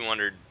 like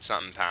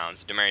 200-something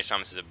pounds. Demaryius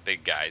Thomas is a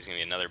big guy. He's going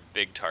to be another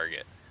big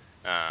target.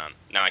 Now,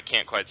 I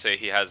can't quite say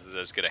he has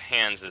as good a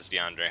hands as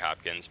DeAndre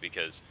Hopkins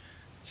because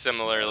a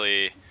similar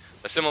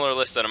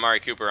list that Amari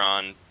Cooper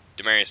on,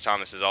 Demaryius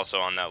Thomas is also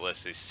on that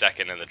list. He's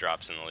second in the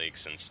drops in the league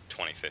since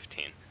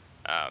 2015.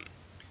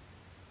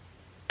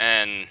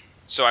 And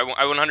so I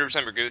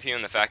 100% agree with you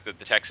in the fact that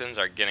the Texans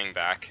are getting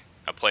back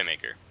a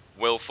playmaker.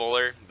 Will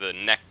Fuller, the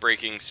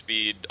neck-breaking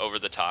speed over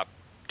the top,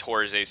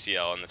 tore his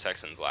ACL in the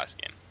Texans' last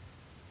game.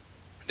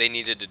 They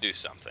needed to do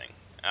something.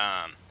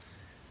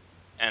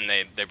 And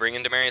they bring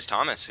in Demaryius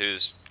Thomas,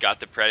 who's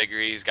got the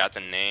pedigree, he's got the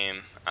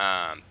name.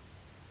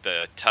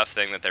 The tough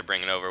thing that they're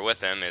bringing over with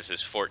him is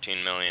his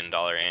 $14 million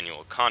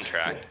annual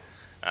contract.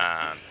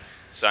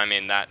 So, I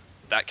mean, that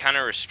kind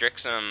of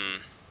restricts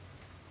him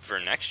for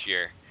next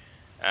year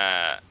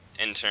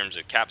in terms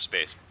of cap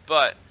space.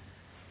 But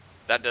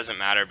that doesn't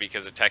matter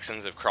because the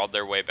Texans have crawled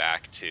their way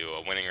back to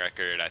a winning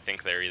record. I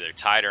think they're either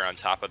tied or on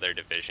top of their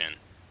division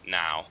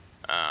now.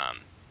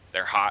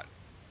 They're hot.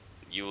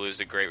 You lose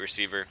a great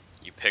receiver.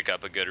 You pick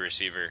up a good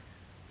receiver.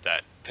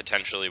 that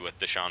potentially with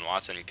Deshaun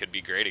Watson could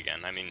be great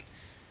again. I mean,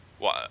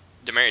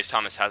 Demaryius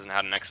Thomas hasn't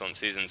had an excellent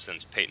season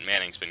since Peyton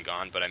Manning's been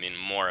gone, but I mean,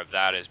 more of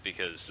that is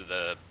because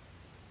the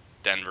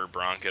Denver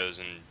Broncos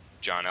and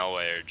John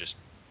Elway are just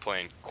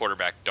playing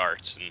quarterback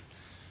darts and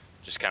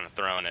just kind of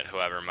throwing at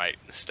whoever might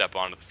step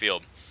onto the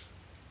field.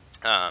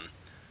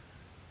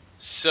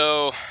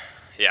 So,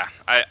 yeah,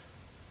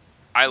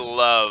 I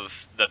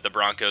love that the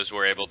Broncos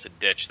were able to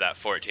ditch that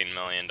 $14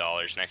 million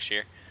next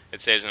year.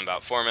 It saves them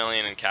about $4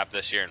 million in cap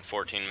this year and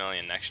 $14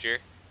 million next year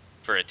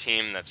for a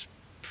team that's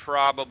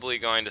probably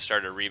going to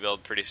start a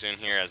rebuild pretty soon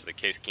here, as the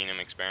Case Keenum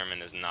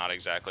experiment is not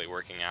exactly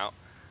working out.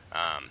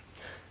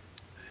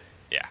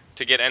 Yeah,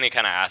 to get any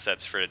kind of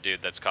assets for a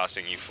dude that's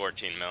costing you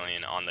 $14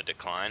 million on the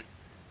decline,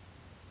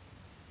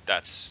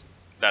 that's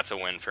a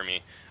win for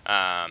me.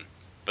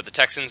 But the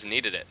Texans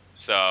needed it,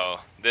 so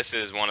this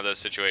is one of those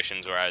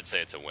situations where I'd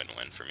say it's a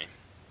win-win for me.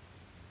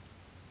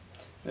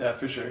 Yeah,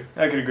 for sure.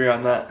 I could agree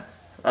on that.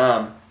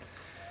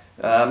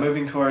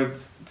 Moving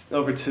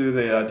over to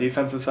the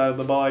defensive side of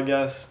the ball, I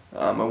guess.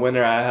 A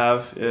winner I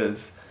have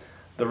is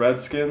the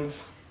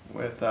Redskins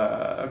with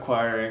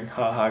acquiring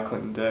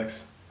Clinton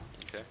Dix.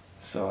 Okay.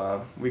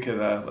 So we could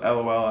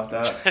LOL at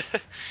that.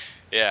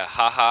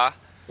 Yeah,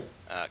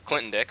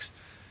 Clinton Dix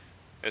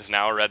is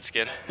now a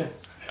Redskin.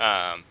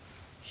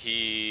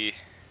 The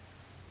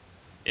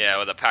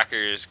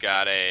Packers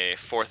got a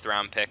 4th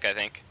round pick, I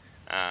think,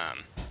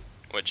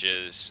 which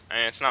is, I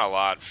mean, it's not a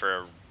lot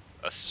for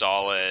a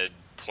solid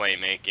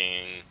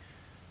playmaking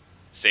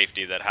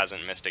safety that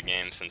hasn't missed a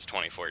game since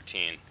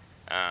 2014.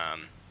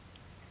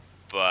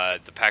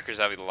 But the Packers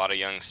have a lot of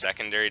young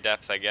secondary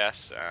depth, I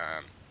guess,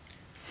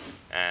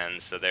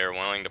 and so they were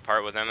willing to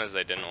part with him as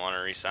they didn't want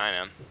to re-sign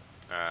him.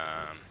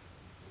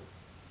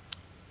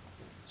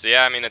 So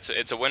yeah, I mean,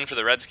 it's a win for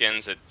the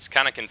Redskins. It's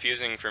kind of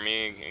confusing for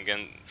me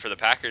again for the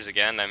Packers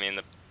again. I mean,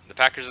 the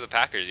Packers are the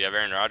Packers. You have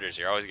Aaron Rodgers.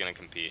 You're always going to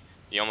compete.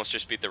 You almost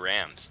just beat the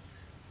Rams.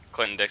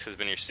 Clinton Dix has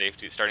been your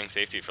starting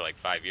safety for like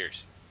 5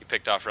 years. You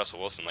picked off Russell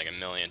Wilson like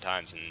 1,000,000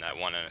 times in that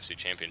one NFC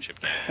Championship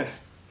game,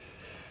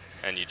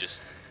 and you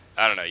just,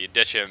 I don't know, you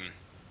ditch him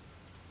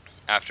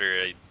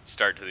after a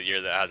start to the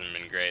year that hasn't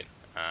been great.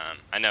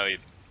 I know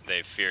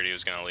they feared he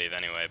was going to leave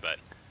anyway, but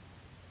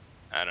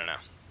I don't know.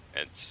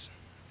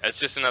 It's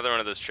just another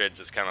one of those trades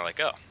that's kind of like,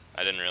 oh,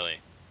 I didn't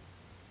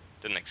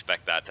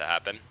expect that to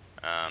happen.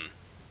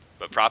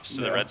 But props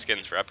to the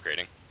Redskins for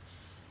upgrading.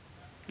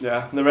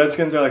 Yeah, the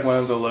Redskins are like one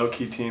of the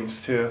low-key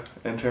teams too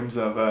in terms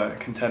of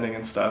contending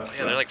and stuff. Yeah,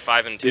 so they're like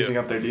 5-2. Beefing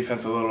up their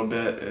defense a little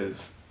bit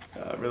is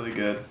really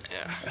good.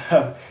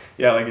 Yeah.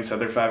 Yeah, like you said,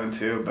 they're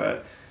 5-2,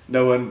 but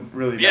no one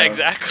really knows. Yeah,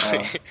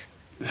 exactly.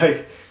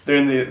 Like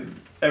they're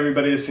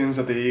everybody assumes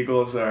that the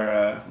Eagles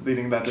are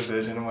leading that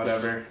division and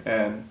whatever,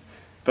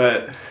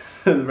 but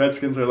the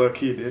Redskins are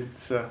low-key, dude.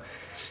 So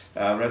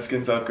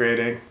Redskins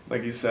upgrading,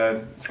 like you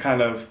said, it's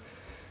kind of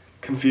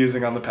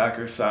confusing on the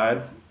Packers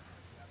side.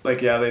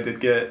 Like, yeah, they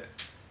did get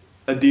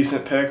a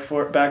decent pick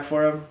back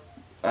for him,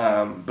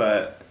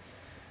 but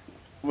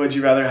would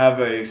you rather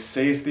have a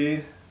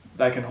safety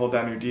that can hold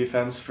down your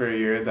defense for a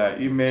year that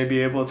you may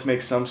be able to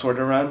make some sort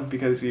of run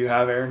because you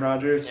have Aaron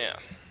Rodgers? Yeah.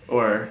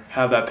 Or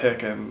have that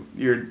pick and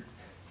your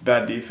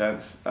bad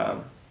defense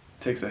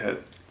takes a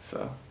hit.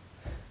 So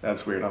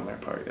that's weird on their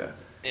part, yeah.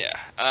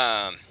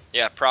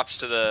 Yeah. Props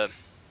to the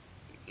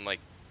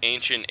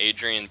ancient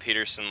Adrian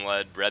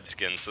Peterson-led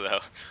Redskins, though.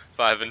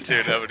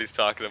 5-2, nobody's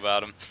talking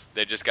about them.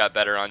 They just got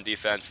better on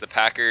defense. The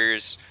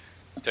Packers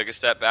took a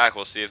step back.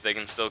 We'll see if they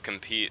can still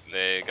compete.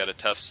 They got a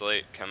tough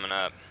slate coming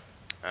up,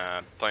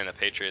 playing the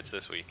Patriots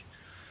this week.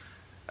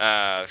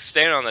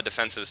 Staying on the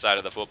defensive side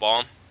of the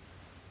football,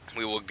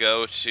 we will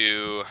go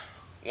to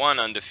one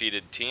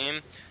undefeated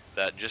team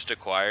that just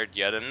acquired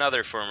yet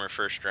another former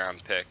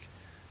first-round pick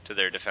to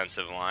their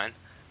defensive line.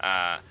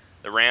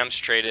 The Rams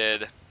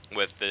traded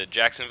with the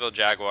Jacksonville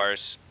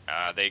Jaguars.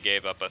 They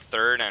gave up a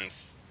third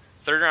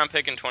round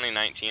pick in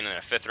 2019 and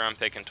a 5th round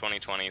pick in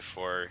 2020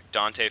 for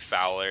Dante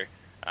Fowler,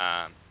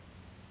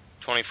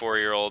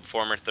 24-year-old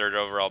former 3rd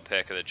overall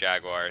pick of the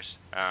Jaguars,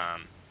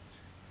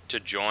 to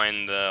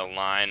join the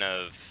line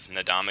of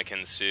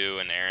Ndamukong Suh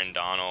and Aaron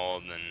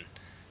Donald. And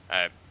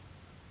I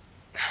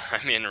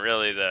mean,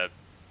 really, the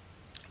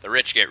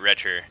rich get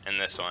richer in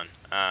this one.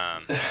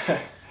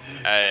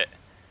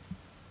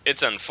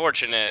 It's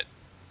unfortunate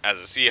as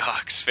a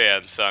Seahawks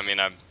fan, so I mean,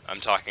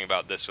 I'm talking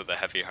about this with a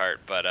heavy heart,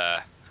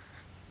 but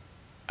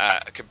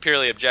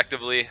purely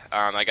objectively,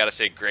 I gotta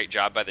say, great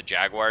job by the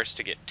Jaguars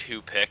to get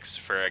 2 picks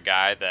for a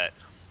guy that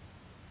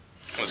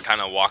was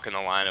kind of walking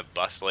the line of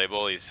bust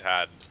label. He's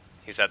had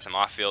some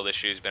off-field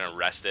issues, been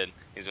arrested.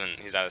 He's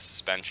out of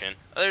suspension.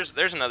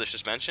 There's another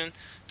suspension.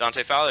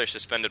 Dante Fowler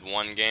suspended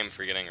 1 game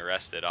for getting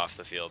arrested off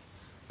the field.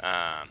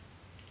 I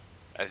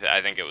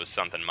think it was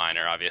something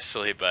minor,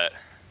 obviously, but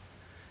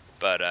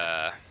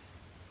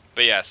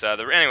yeah. So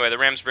the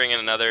Rams bring in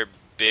another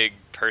big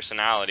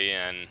personality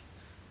and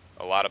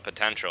a lot of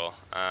potential.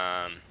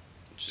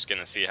 Just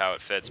gonna see how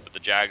it fits. But the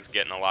Jags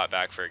getting a lot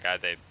back for a guy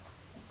they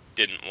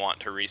didn't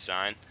want to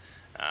re-sign.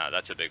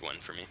 That's a big win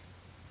for me.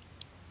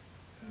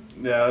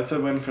 Yeah, it's a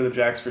win for the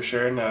Jacks for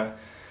sure. And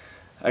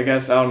I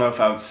guess I don't know if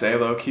I would say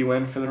low key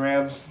win for the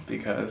Rams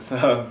because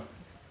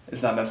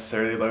it's not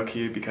necessarily low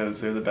key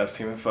because they're the best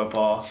team in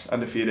football,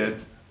 undefeated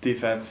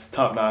defense,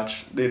 top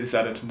notch. They just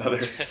added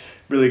another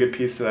really good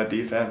piece to that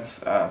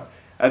defense.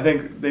 I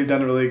think they've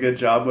done a really good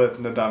job with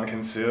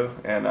Ndamukong Suh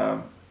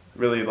and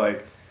really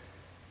like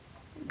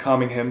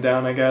calming him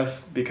down, I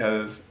guess,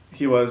 because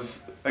he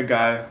was a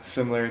guy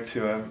similar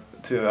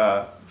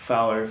to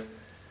Fowler's,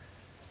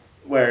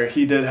 where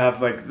he did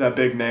have like that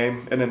big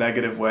name in a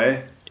negative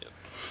way. Yep.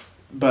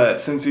 But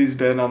since he's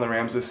been on the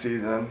Rams this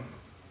season,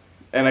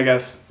 and I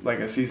guess like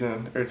a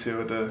season or two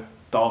with the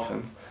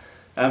Dolphins,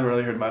 I haven't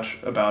really heard much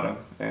about him,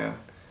 and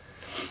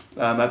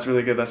that's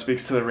really good. That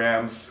speaks to the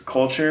Rams'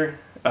 culture.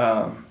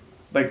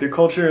 Like their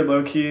culture,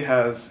 low key,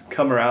 has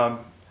come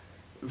around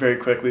very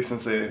quickly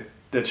since they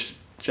ditched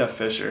Jeff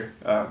Fisher.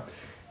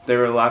 They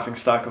were a laughing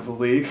stock of the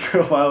league for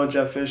a while with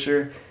Jeff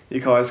Fisher. You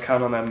could always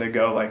count on them to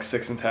go like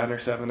 6-10 or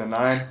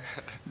 7-9,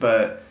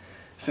 but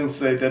since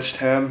they ditched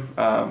him,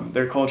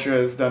 their culture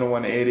has done a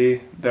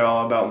 180. They're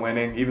all about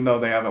winning, even though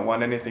they haven't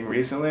won anything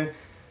recently.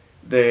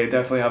 They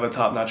definitely have a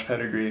top-notch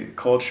pedigree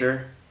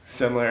culture,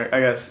 similar, I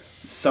guess,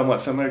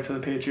 somewhat similar to the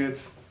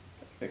Patriots.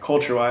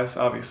 Culture-wise,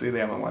 obviously they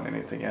haven't won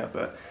anything yet,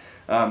 but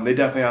they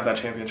definitely have that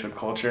championship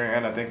culture,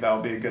 and I think that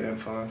will be a good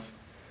influence.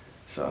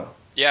 So.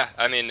 Yeah,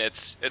 I mean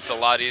it's a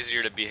lot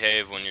easier to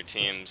behave when your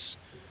team's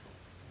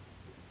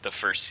the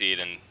first seed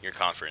in your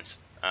conference.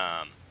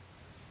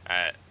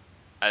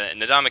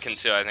 Ndamukong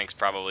Suh, I think, is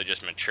probably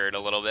just matured a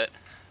little bit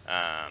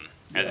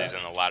as he's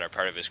in the latter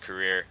part of his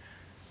career.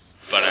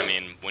 But I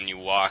mean, when you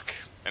walk,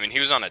 I mean, he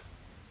was on a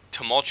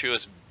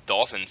tumultuous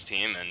Dolphins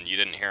team, and you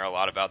didn't hear a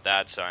lot about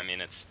that. So I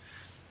mean, it's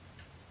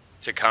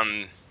to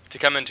come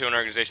into an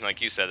organization like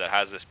you said that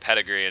has this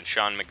pedigree, and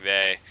Sean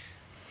McVay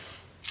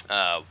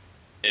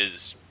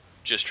is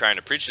just trying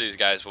to preach to these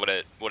guys what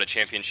a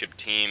championship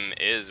team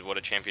is, what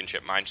a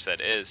championship mindset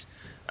is.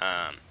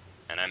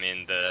 And I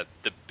mean, the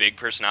big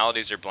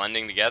personalities are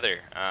blending together.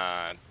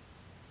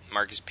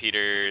 Marcus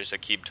Peters,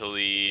 Aqib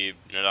Talib,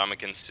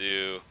 Ndamukong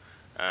Suh.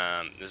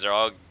 These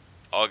are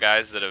all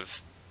guys that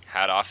have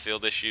had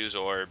off-field issues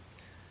or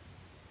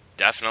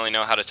definitely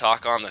know how to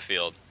talk on the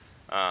field.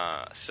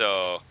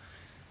 So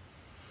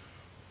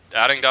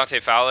adding Dante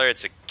Fowler,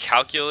 it's a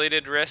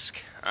calculated risk.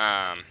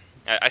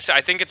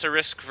 I think it's a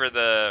risk for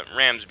the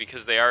Rams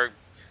because they are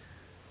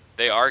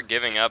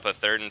giving up a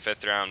third and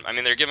fifth round. I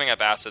mean, they're giving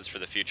up assets for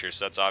the future,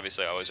 so that's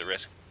obviously always a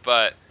risk.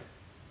 But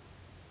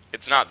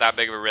it's not that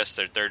big of a risk.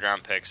 They're third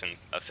round picks and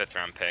a fifth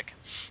round pick,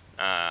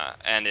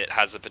 and it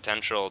has the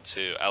potential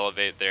to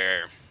elevate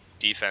their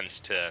defense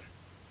to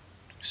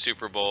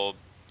Super Bowl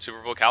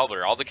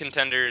caliber. All the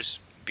contenders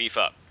beef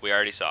up. We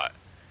already saw it.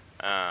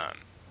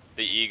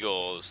 The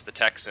Eagles, the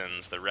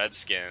Texans, the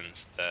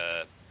Redskins,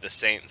 the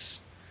Saints.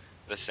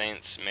 The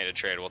Saints made a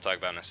trade we'll talk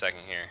about in a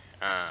second here.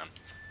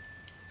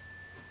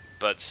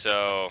 But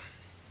so,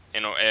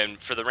 and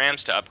for the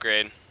Rams to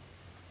upgrade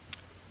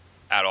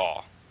at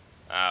all,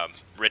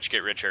 rich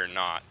get richer or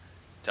not,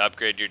 to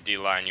upgrade your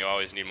D-line, you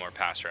always need more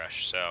pass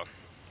rush. So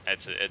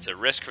it's a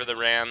risk for the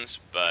Rams,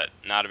 but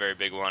not a very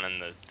big one,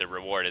 and the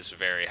reward is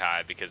very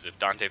high because if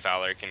Dante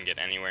Fowler can get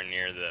anywhere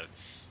near the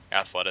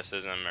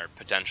athleticism or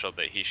potential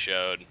that he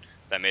showed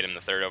that made him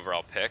the third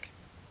overall pick,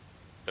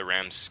 the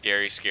Rams'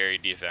 scary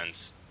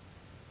defense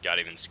got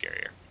even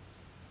scarier.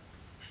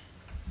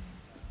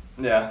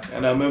 Yeah,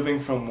 and moving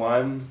from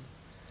one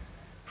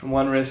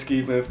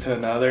risky move to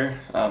another,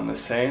 the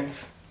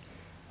Saints.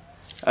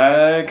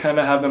 I kind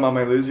of have them on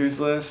my losers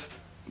list,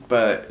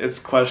 but it's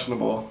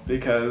questionable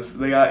because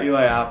they got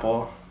Eli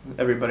Apple.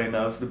 Everybody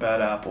knows the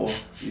bad apple.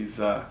 He's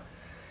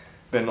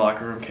been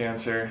locker room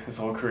cancer his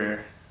whole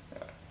career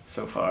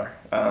so far.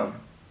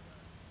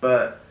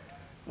 But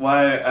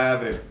why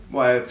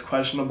it's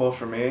questionable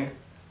for me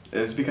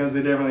is because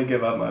they didn't really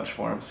give up much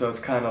for him. So it's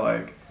kind of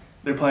like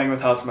they're playing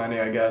with house money,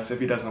 I guess. If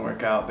he doesn't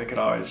work out, they could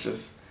always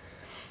just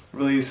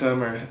release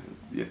him or,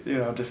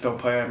 just don't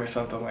play him or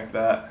something like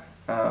that.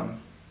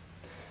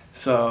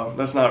 So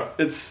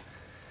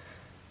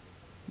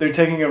they're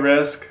taking a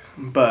risk,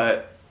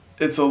 but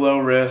it's a low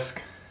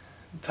risk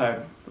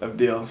type of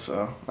deal.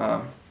 So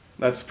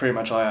that's pretty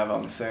much all I have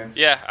on the Saints.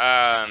 Yeah,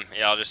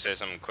 I'll just say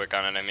something quick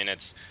on it. I mean,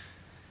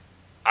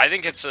 I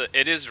think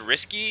it is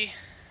risky.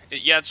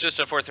 Yeah, it's just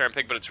a fourth round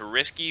pick, but it's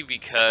risky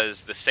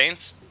because the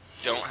Saints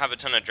don't have a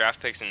ton of draft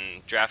picks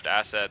and draft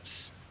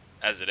assets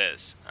as it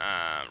is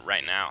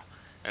right now.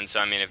 And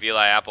so, I mean, if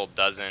Eli Apple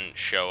doesn't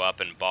show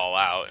up and ball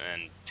out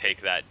and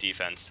take that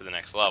defense to the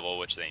next level,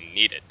 which they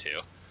need it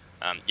to,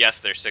 yes,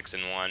 they're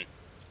 6-1.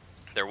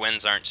 Their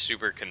wins aren't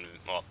super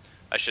well,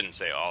 I shouldn't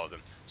say all of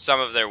them.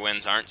 Some of their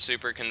wins aren't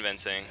super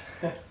convincing.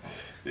 Yeah.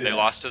 They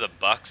lost to the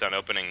Bucs on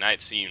opening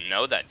night, so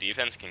that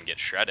defense can get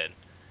shredded.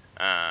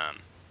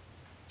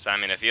 So, I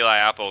mean, if Eli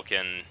Apple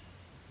can,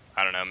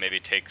 I don't know,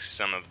 maybe take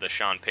some of the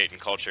Sean Payton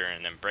culture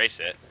and embrace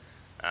it,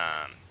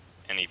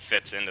 and he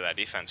fits into that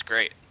defense,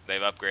 great.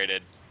 They've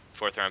upgraded,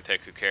 fourth-round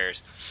pick, who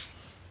cares?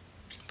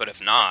 But if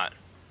not,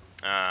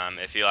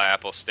 If Eli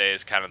Apple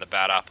stays kind of the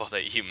bad apple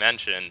that you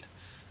mentioned,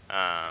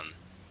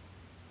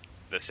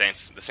 the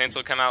Saints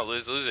will come out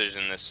losers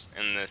in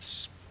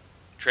this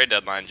trade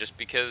deadline just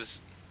because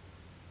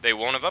they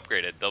won't have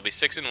upgraded. They'll be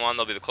 6-1.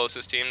 They'll be the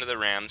closest team to the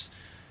Rams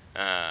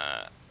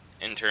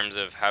in terms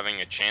of having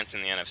a chance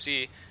in the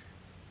NFC.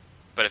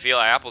 But if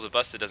Eli Apple's a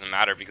bust, it doesn't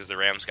matter because the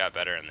Rams got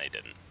better and they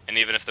didn't. And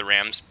even if the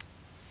Rams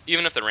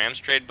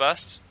trade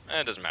busts,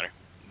 it doesn't matter.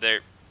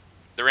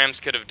 The Rams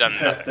could have done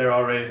nothing. They're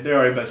already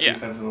best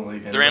defense in the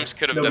league. The Rams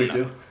could have done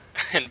nothing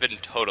and been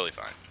totally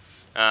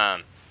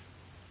fine.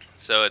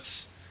 So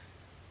it's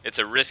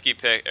a risky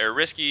pick, or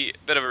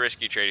bit of a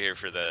risky trade here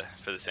for the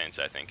Saints,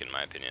 I think, in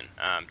my opinion.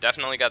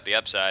 Definitely got the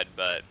upside,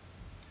 but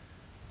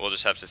we'll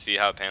just have to see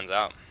how it pans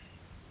out.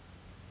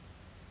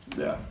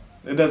 Yeah,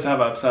 it does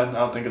have upside. I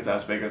don't think it's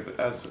as big of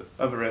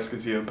a risk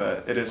as you,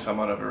 but it is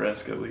somewhat of a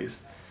risk at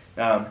least.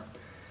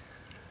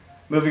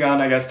 Moving on,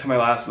 I guess, to my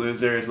last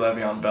loser is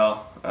Le'Veon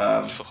Bell.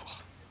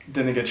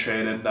 Didn't get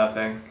traded,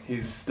 nothing.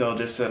 He's still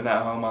just sitting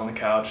at home on the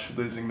couch,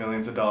 losing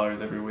millions of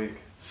dollars every week.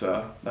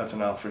 So that's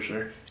an L for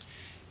sure.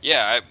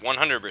 Yeah,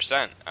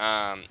 100%.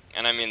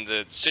 And I mean,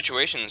 the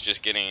situation's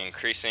just getting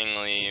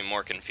increasingly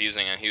more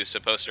confusing. And he was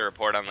supposed to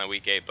report on the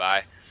Week 8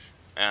 bye.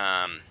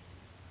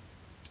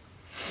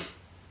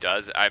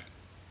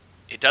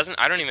 It doesn't.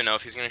 I don't even know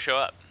if he's going to show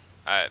up.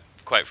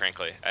 Quite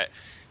frankly,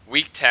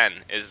 Week 10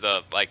 is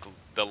the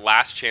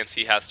last chance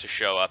he has to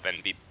show up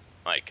and be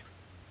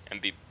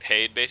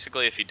paid.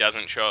 Basically, if he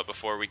doesn't show up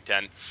before Week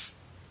 10,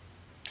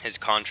 his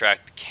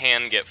contract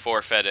can get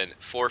forfeited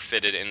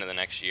into the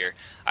next year.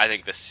 I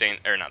think the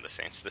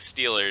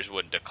Steelers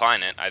would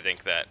decline it. I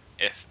think that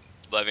if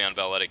Le'Veon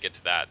Bell let it get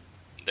to that,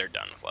 they're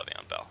done with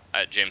Le'Veon Bell.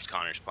 James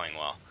Conner's playing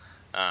well.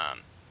 But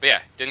yeah,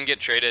 didn't get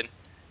traded.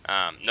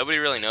 Nobody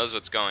really knows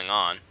what's going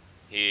on.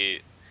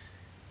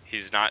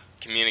 He's not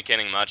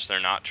communicating much. They're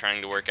not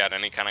trying to work out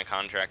any kind of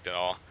contract at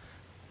all.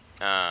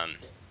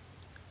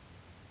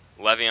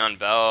 Le'Veon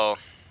Bell,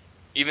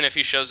 even if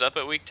he shows up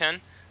at Week 10,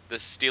 the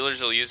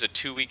Steelers will use a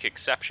 2-week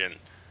exception,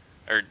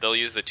 or they'll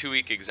use the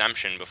 2-week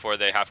exemption before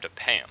they have to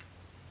pay him,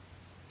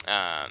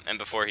 and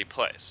before he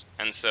plays.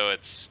 And so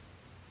it's,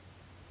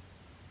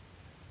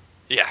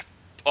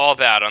 all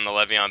bad on the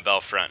Le'Veon Bell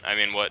front. I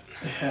mean, what?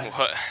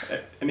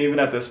 And even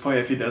at this point,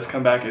 if he does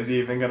come back, is he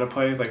even going to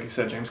play? Like you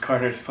said, James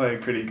Conner's playing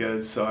pretty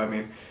good. So, I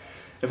mean,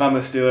 if I'm the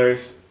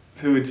Steelers,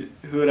 who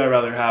would I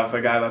rather have?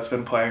 A guy that's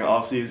been playing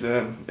all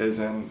season, is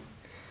in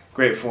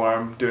great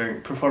form,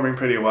 performing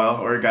pretty well,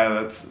 or a guy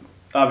that's,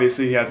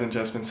 obviously he hasn't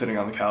just been sitting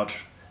on the couch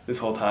this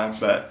whole time,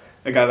 but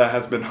a guy that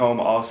has been home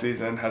all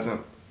season, hasn't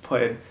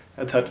played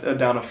a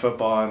down of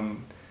football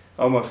in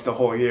almost the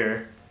whole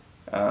year.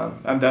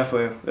 I'm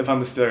definitely, if I'm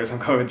the Steelers, I'm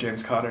going with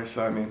James Conner.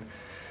 So, I mean,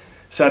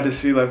 sad to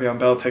see Le'Veon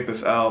Bell take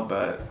this L,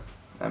 but,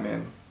 I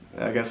mean,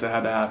 I guess it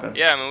had to happen.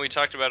 Yeah, I mean, we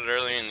talked about it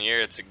earlier in the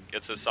year.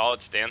 It's a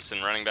solid stance,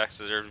 and running backs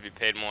deserve to be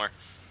paid more.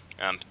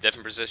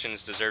 Different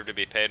positions deserve to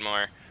be paid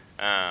more.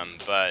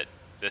 But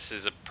this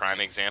is a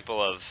prime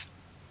example of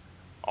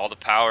all the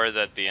power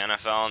that the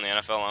NFL and the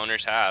NFL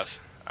owners have.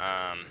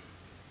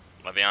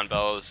 Le'Veon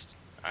Bell is,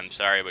 I'm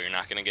sorry, but you're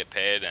not going to get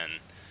paid, and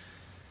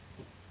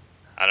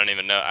I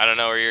don't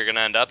know where you're going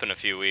to end up in a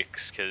few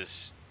weeks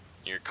because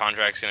your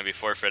contract's going to be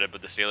forfeited,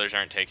 but the Steelers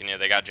aren't taking you.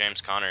 They got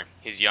James Conner.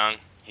 He's young.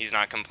 He's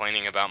not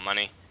complaining about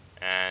money,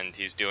 and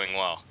he's doing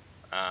well.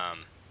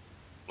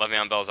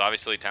 Le'Veon Bell is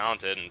obviously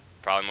talented and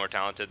probably more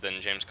talented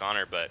than James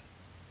Conner, but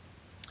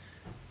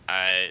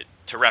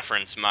to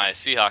reference my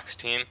Seahawks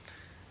team,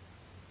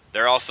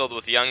 they're all filled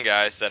with young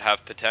guys that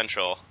have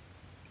potential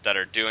that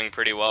are doing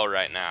pretty well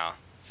right now.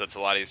 So it's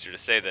a lot easier to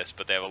say this,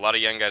 but they have a lot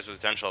of young guys with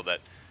potential that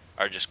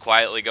are just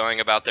quietly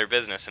going about their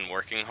business and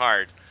working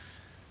hard.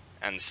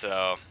 And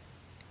so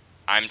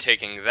I'm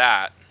taking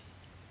that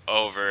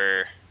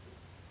over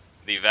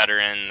the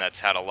veteran that's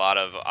had a lot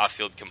of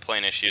off-field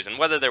complaint issues. And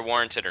whether they're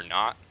warranted or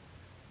not,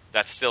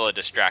 that's still a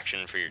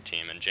distraction for your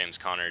team. And James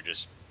Conner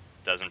just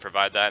doesn't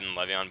provide that, and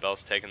Le'Veon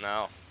Bell's taking that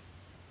L.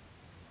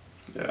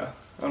 Yeah,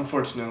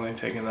 unfortunately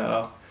taking that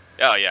L.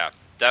 Oh, yeah,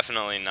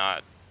 definitely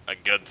not a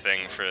good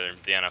thing for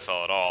the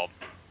NFL at all,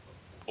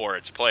 or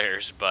its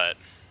players, but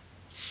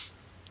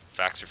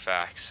facts are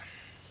facts.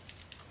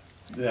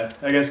 Yeah,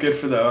 I guess good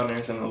for the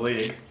owners and the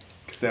league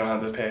because they don't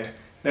have to pay.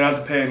 They don't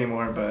have to pay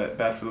anymore, but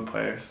bad for the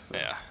players. So.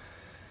 Yeah.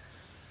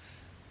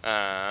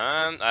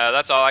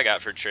 That's all I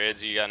got for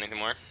trades. You got anything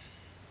more?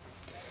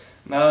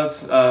 No,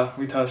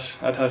 I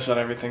touched on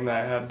everything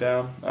that I had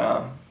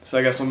down. So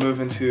I guess we'll move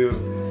into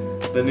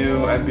the new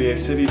NBA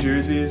City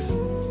jerseys.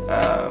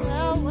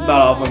 Not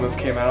all of them have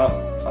came out,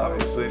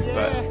 obviously,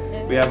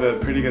 but we have a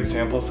pretty good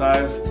sample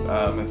size.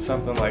 It's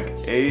something like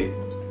eight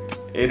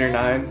or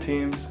nine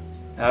teams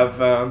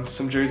have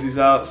some jerseys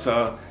out.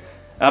 So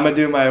I'm gonna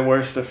do my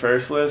worst to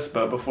first list,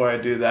 but before I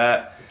do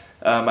that,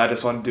 I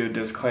just want to do a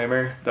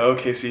disclaimer. The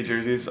OKC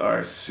jerseys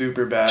are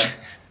super bad.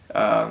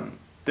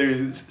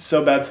 They're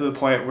so bad to the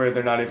point where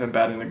they're not even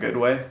bad in a good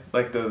way,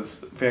 like those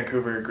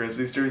Vancouver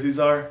Grizzlies jerseys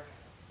are,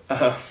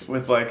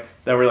 with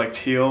that were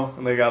teal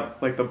and they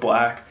got the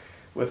black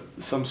with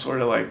some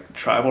sort of like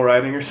tribal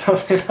writing or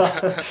something.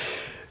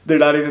 They're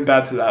not even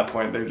bad to that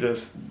point. They're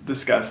just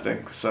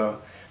disgusting.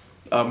 So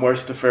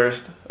worst to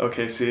first,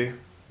 OKC,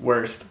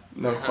 worst,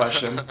 no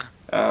question.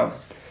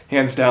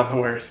 Hands down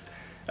the worst.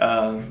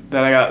 Then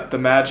I got the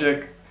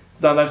Magic.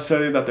 It's not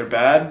necessarily that they're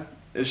bad.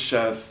 It's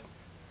just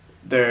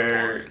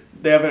they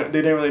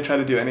didn't really try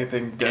to do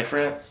anything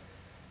different,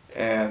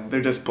 and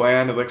they're just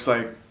bland. It looks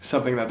like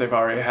something that they've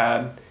already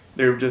had.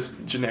 They're just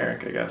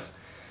generic, I guess.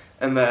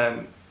 And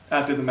then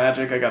after the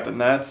Magic, I got the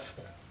Nets.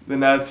 The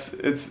Nets,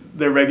 it's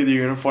their regular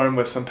uniform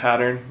with some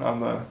pattern on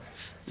the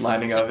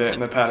lining of it,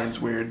 and the pattern's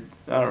weird.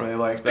 I don't really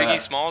like that. Biggie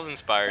Smalls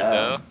inspired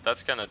though.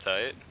 That's kind of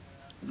tight.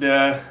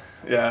 Yeah,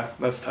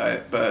 that's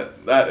tight, but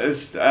I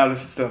just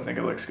don't think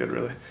it looks good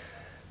really.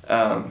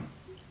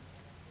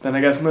 Then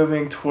I guess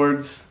moving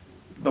towards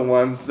the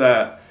ones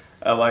that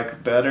I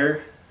like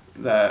better,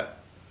 that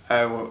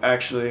I will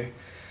actually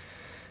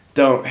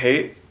don't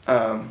hate.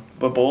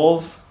 The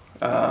Bulls,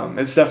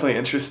 it's definitely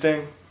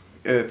interesting.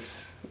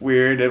 It's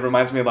weird. It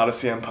reminds me a lot of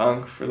CM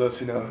Punk, for those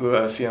who know who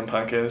CM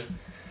Punk is.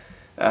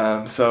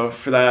 So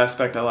for that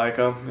aspect, I like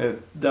them.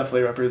 It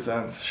definitely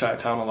represents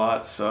Chi-Town a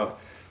lot, so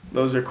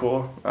those are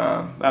cool.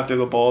 After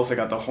the Bulls, I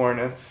got the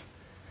Hornets.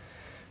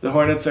 The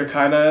Hornets are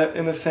kind of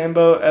in the same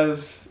boat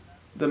as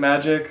the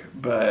Magic,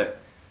 but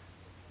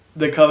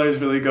the colors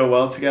really go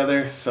well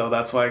together, so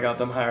that's why I got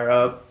them higher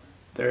up.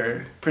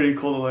 They're pretty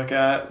cool to look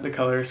at. The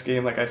color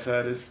scheme, like I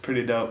said, is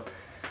pretty dope.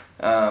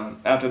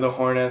 After the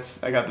Hornets,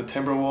 I got the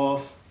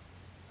Timberwolves.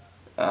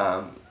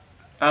 I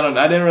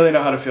didn't really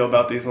know how to feel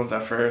about these ones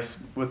at first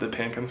with the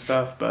pink and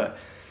stuff, but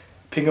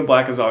pink and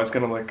black is always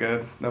going to look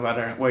good no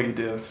matter what you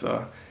do,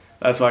 so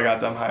that's why I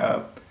got them high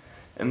up.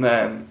 And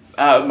then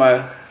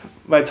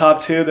my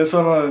top two, this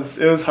one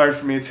was hard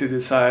for me to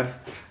decide,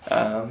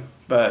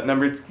 but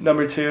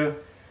number two,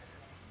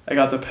 I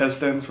got the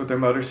Pistons with their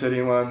Motor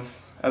City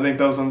ones. I think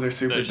those ones are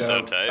super dope.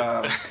 So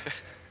tight.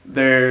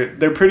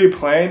 They're pretty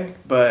plain,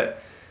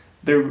 but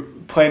they're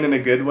plain in a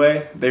good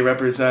way. They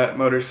represent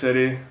Motor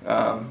City,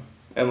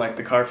 and like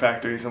the car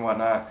factories and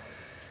whatnot.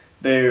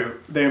 They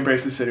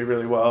embrace the city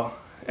really well.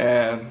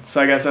 And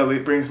so I guess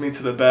that brings me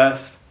to the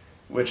best,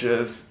 which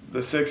is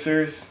the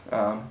Sixers.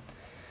 I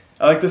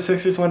like the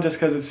Sixers one just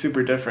because it's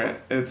super different.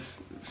 It's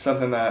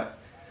something that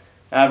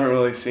I haven't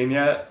really seen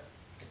yet.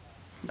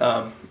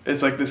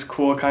 It's like this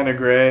cool kind of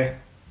gray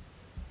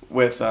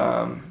with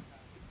that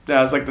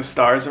has like the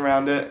stars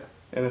around it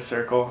in a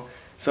circle.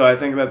 So I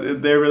think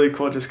that they're really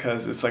cool just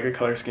because it's like a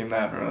color scheme that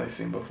I haven't really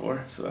seen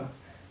before. So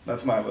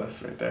that's my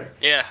list right there.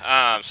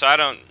 Yeah, so I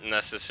don't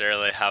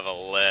necessarily have a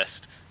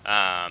list, but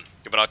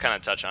I'll kind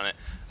of touch on it.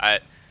 I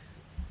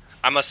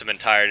must have been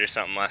tired or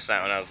something last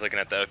night when I was looking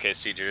at the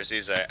OKC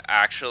jerseys. I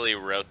actually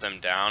wrote them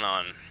down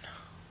on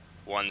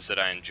ones that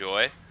I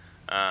enjoy.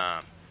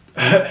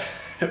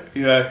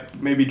 Yeah,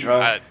 maybe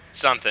drunk.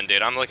 Something,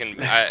 dude. I'm looking.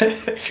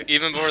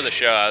 Even before the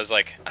show, I was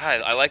like,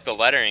 I like the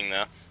lettering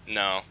though.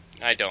 No,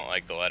 I don't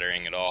like the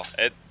lettering at all.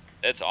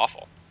 It's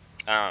awful.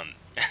 And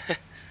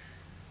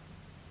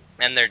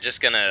they're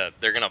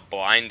gonna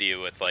blind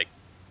you with like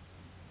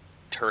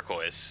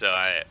turquoise. So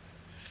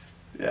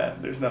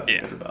there's nothing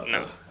good about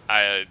this.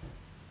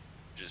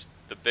 Just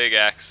the big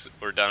X.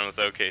 We're done with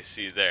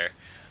OKC there.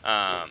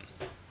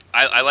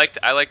 I like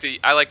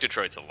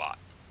Detroit's a lot.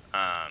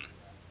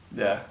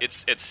 Yeah.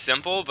 It's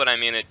simple, but I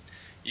mean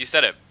you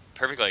said it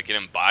perfectly. Like it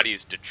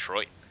embodies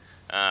Detroit.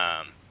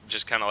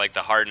 Just kind of like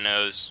the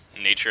hard-nosed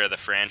nature of the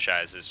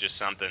franchise is just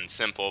something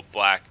simple,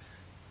 black,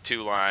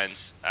 2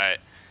 lines.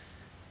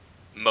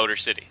 Motor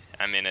City.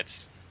 I mean,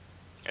 it's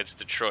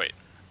Detroit.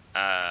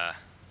 I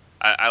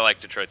like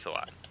Detroit's a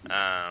lot.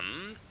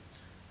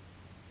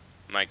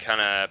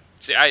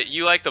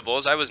 You like the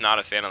Bulls. I was not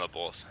a fan of the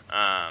Bulls.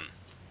 I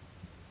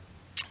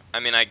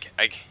mean, I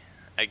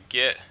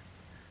get.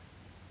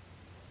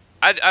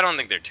 I don't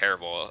think they're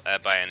terrible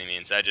by any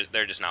means.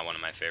 They're just not one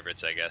of my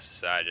favorites, I guess.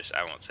 So I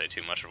won't say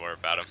too much more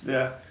about them.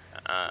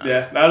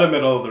 Yeah, not in the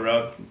middle of the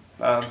road.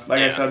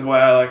 I said,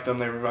 why I like them,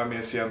 they remind me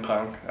of CM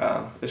Punk.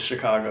 It's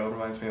Chicago. It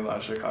reminds me a lot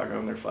of Chicago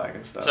and their flag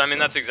and stuff. So I mean,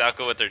 that's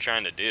exactly what they're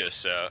trying to do.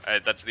 So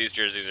these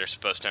jerseys are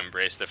supposed to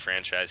embrace the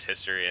franchise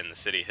history and the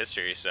city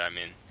history. So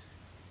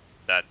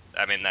that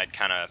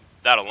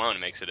alone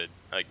makes it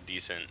a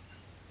decent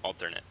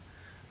alternate.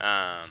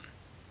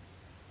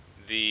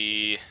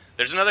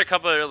 There's another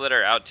couple that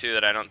are out too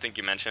that I don't think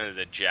you mentioned,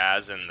 the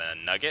Jazz and the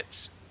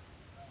Nuggets.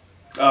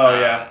 Oh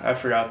yeah, I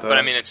forgot those. But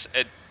I mean,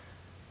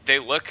 they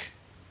look.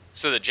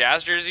 So the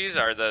Jazz jerseys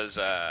are those.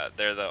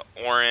 They're the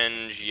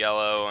orange,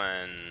 yellow,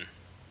 and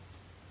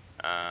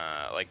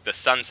like the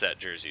sunset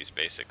jerseys,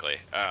 basically.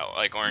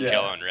 Like orange,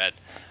 yellow, and red.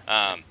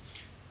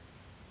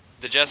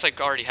 The Jazz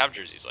already have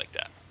jerseys like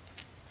that.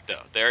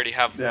 Though they already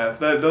have. Yeah,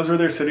 those were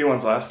their city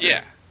ones last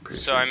year. Yeah.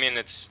 So I mean,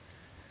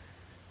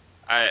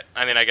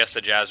 I guess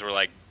the Jazz were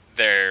like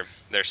their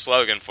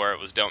slogan for it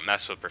was "Don't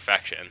mess with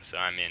perfection." So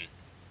I mean,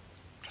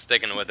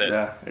 sticking with it.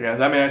 Yeah.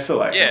 I mean, I still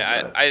like them.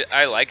 Yeah,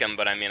 I like them,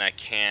 but I mean, I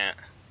can't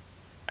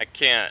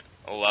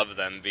love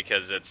them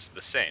because it's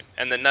the same.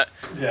 And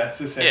it's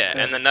the same. Yeah,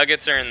 thing. And the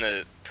Nuggets are in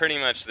the pretty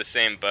much the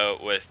same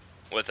boat with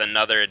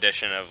another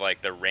edition of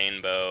like the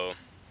rainbow,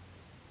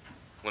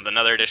 with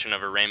another edition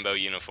of a rainbow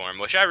uniform,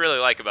 which I really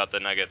like about the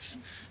Nuggets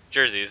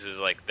jerseys. Is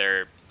like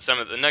some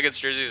of the Nuggets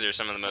jerseys are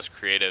some of the most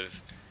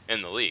creative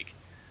in the league,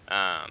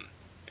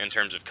 in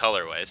terms of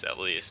colorways at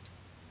least.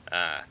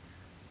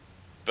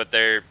 But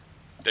their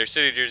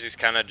city jerseys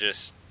kind of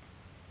just,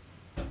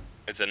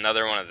 it's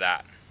another one of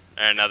that,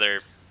 or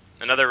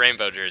another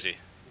rainbow jersey,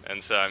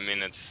 and so I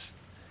mean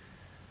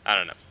I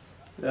don't know.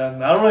 Yeah,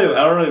 I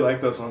don't really like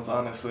those ones,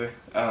 honestly.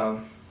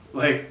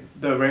 Like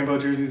the rainbow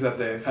jerseys that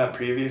they've had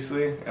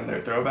previously and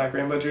their throwback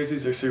rainbow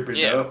jerseys are super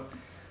dope.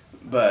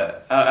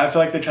 But I feel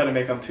like they try to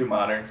make them too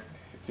modern.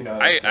 You know.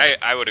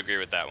 I would agree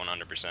with that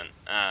 100%.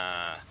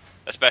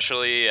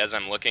 Especially as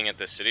I'm looking at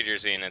this city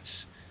jersey, and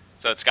it's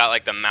got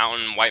like the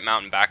white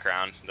mountain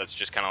background that's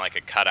just kind of like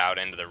a cutout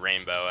into the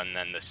rainbow, and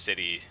then the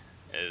city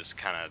is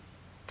kind of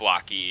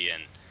blocky,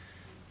 and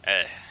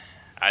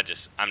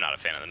I'm not a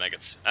fan of the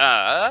Nuggets.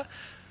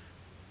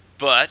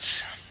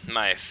 But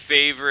my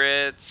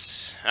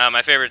favorite's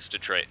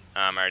Detroit.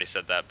 I already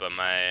said that, but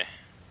a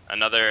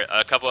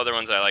couple other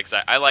ones I like.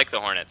 I like the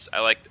Hornets.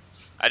 I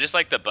just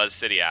like the Buzz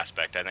City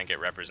aspect. I think it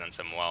represents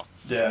them well.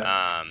 Yeah.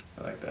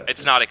 I like that.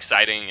 It's not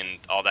exciting and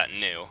all that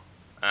new.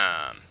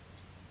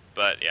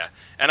 But yeah,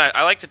 and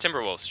I like the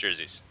Timberwolves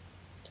jerseys.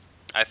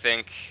 I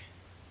think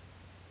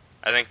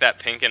that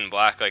pink and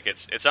black, like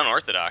it's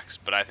unorthodox,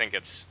 but I think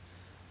it's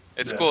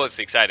cool. It's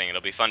exciting.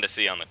 It'll be fun to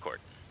see on the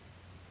court.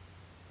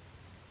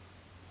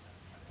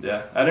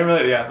 Yeah,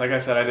 like I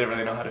said, I didn't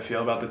really know how to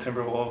feel about the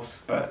Timberwolves,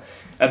 but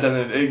at the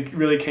end, it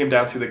really came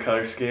down to the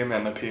color scheme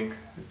and the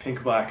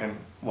pink, black, and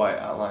white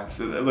outlines.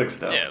 So it looks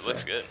dope. Yeah, it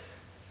looks good.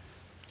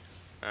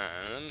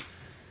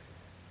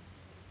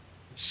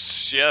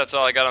 Yeah, that's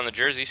all I got on the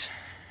jerseys.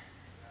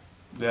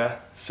 Yeah,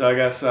 so I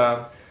guess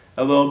a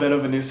little bit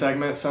of a new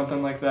segment,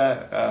 something like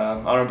that.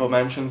 Honorable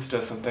mentions,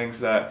 just some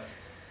things that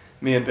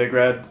me and Big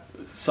Red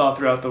saw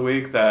throughout the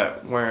week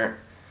that weren't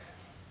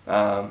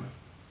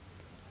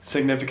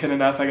significant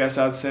enough, I guess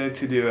I'd say,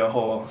 to do a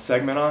whole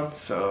segment on.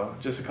 So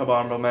just a couple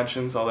honorable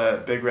mentions. I'll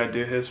let Big Red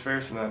do his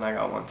first, and then I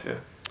got one too.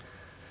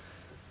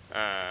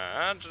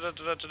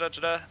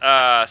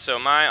 So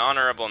my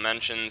honorable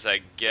mentions,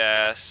 I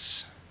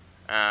guess,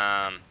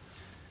 kind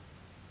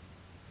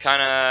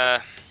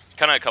of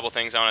a couple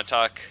things I want to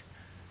talk.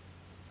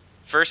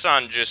 First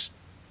on just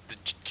the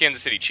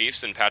Kansas City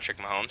Chiefs and Patrick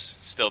Mahomes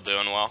still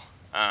doing well.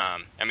 I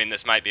mean,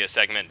 this might be a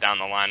segment down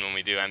the line when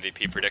we do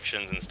MVP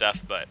predictions and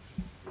stuff, but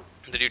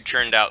the dude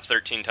churned out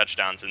 13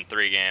 touchdowns in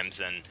 3 games,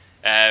 and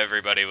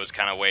everybody was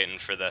kind of waiting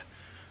for the,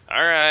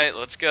 all right,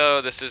 let's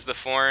go. This is the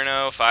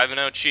 4-0,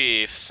 5-0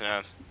 Chiefs.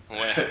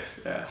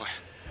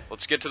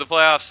 Let's get to the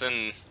playoffs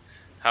and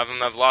have them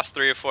have lost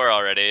 3 or 4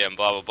 already, and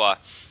blah, blah, blah.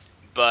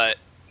 But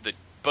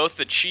both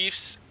the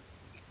Chiefs,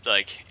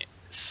 like,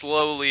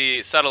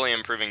 subtly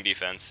improving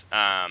defense,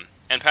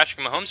 and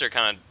Patrick Mahomes are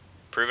kind of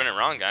proving it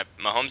wrong.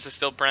 Mahomes is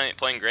still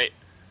playing great.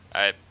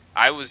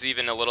 I was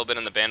even a little bit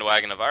in the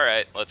bandwagon of, all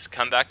right, let's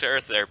come back to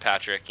earth there,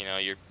 Patrick. You know,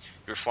 you're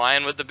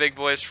flying with the big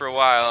boys for a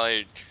while.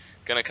 You're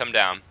gonna come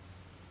down.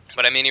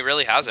 But I mean, he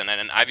really hasn't.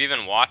 And I've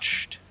even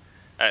watched.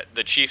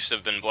 The Chiefs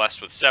have been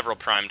blessed with several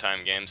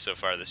primetime games so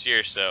far this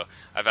year, so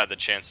I've had the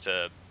chance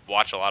to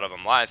watch a lot of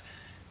them live.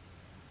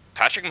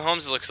 Patrick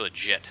Mahomes looks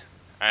legit.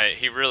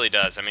 He really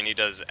does. I mean, he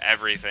does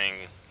everything.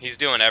 He's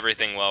doing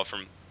everything well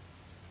from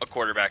a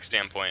quarterback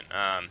standpoint.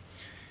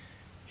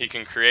 He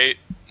can create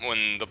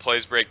when the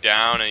plays break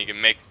down, and he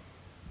can make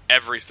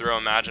every throw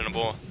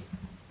imaginable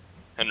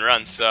and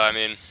run. So I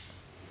mean,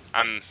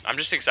 I'm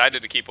just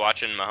excited to keep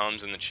watching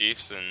Mahomes and the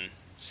Chiefs and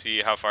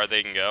see how far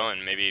they can go,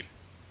 and maybe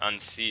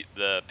unseat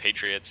the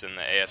Patriots in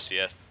the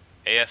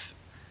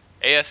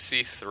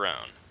AFC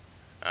throne.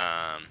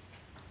 I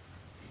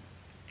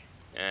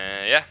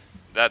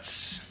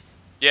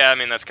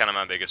mean, that's kind of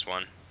my biggest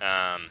one.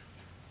 I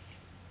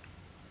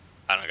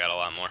don't got a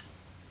lot more.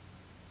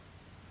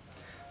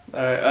 All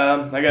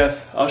right, I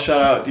guess I'll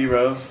shout out D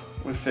Rose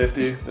with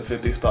 50, the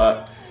 50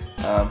 spot.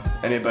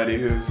 Anybody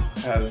who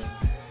has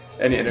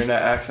any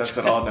internet access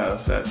at all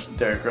knows that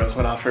Derrick Rose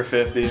went off for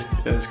 50.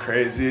 It was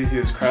crazy. He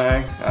was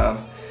crying.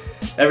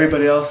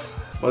 Everybody else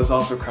was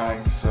also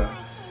crying. So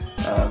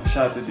shout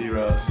out to D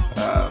Rose.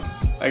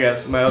 I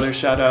guess my other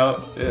shout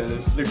out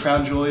is the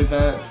Crown Jewel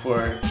event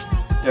for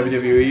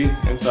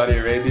WWE in Saudi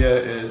Arabia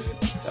is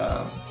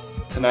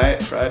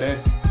tonight, Friday.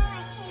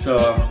 So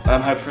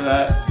I'm hyped for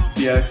that.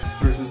 DX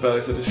versus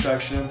Brothers of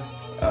Destruction.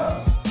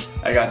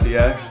 I got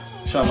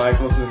DX. Shawn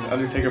Michaels and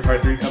Undertaker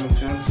Part 3 coming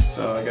soon.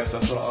 So I guess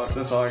that's all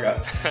I got.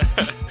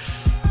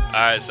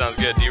 Alright, sounds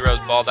good. D-Rose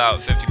balled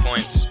out 50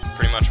 points.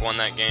 Pretty much won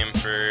that game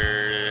for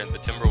the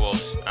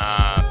Timberwolves.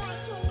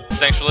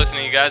 Thanks for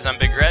listening, you guys. I'm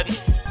Big Red.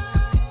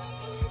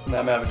 And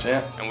I'm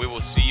Avachamp. And we will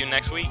see you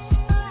next week.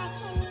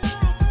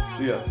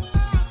 See ya.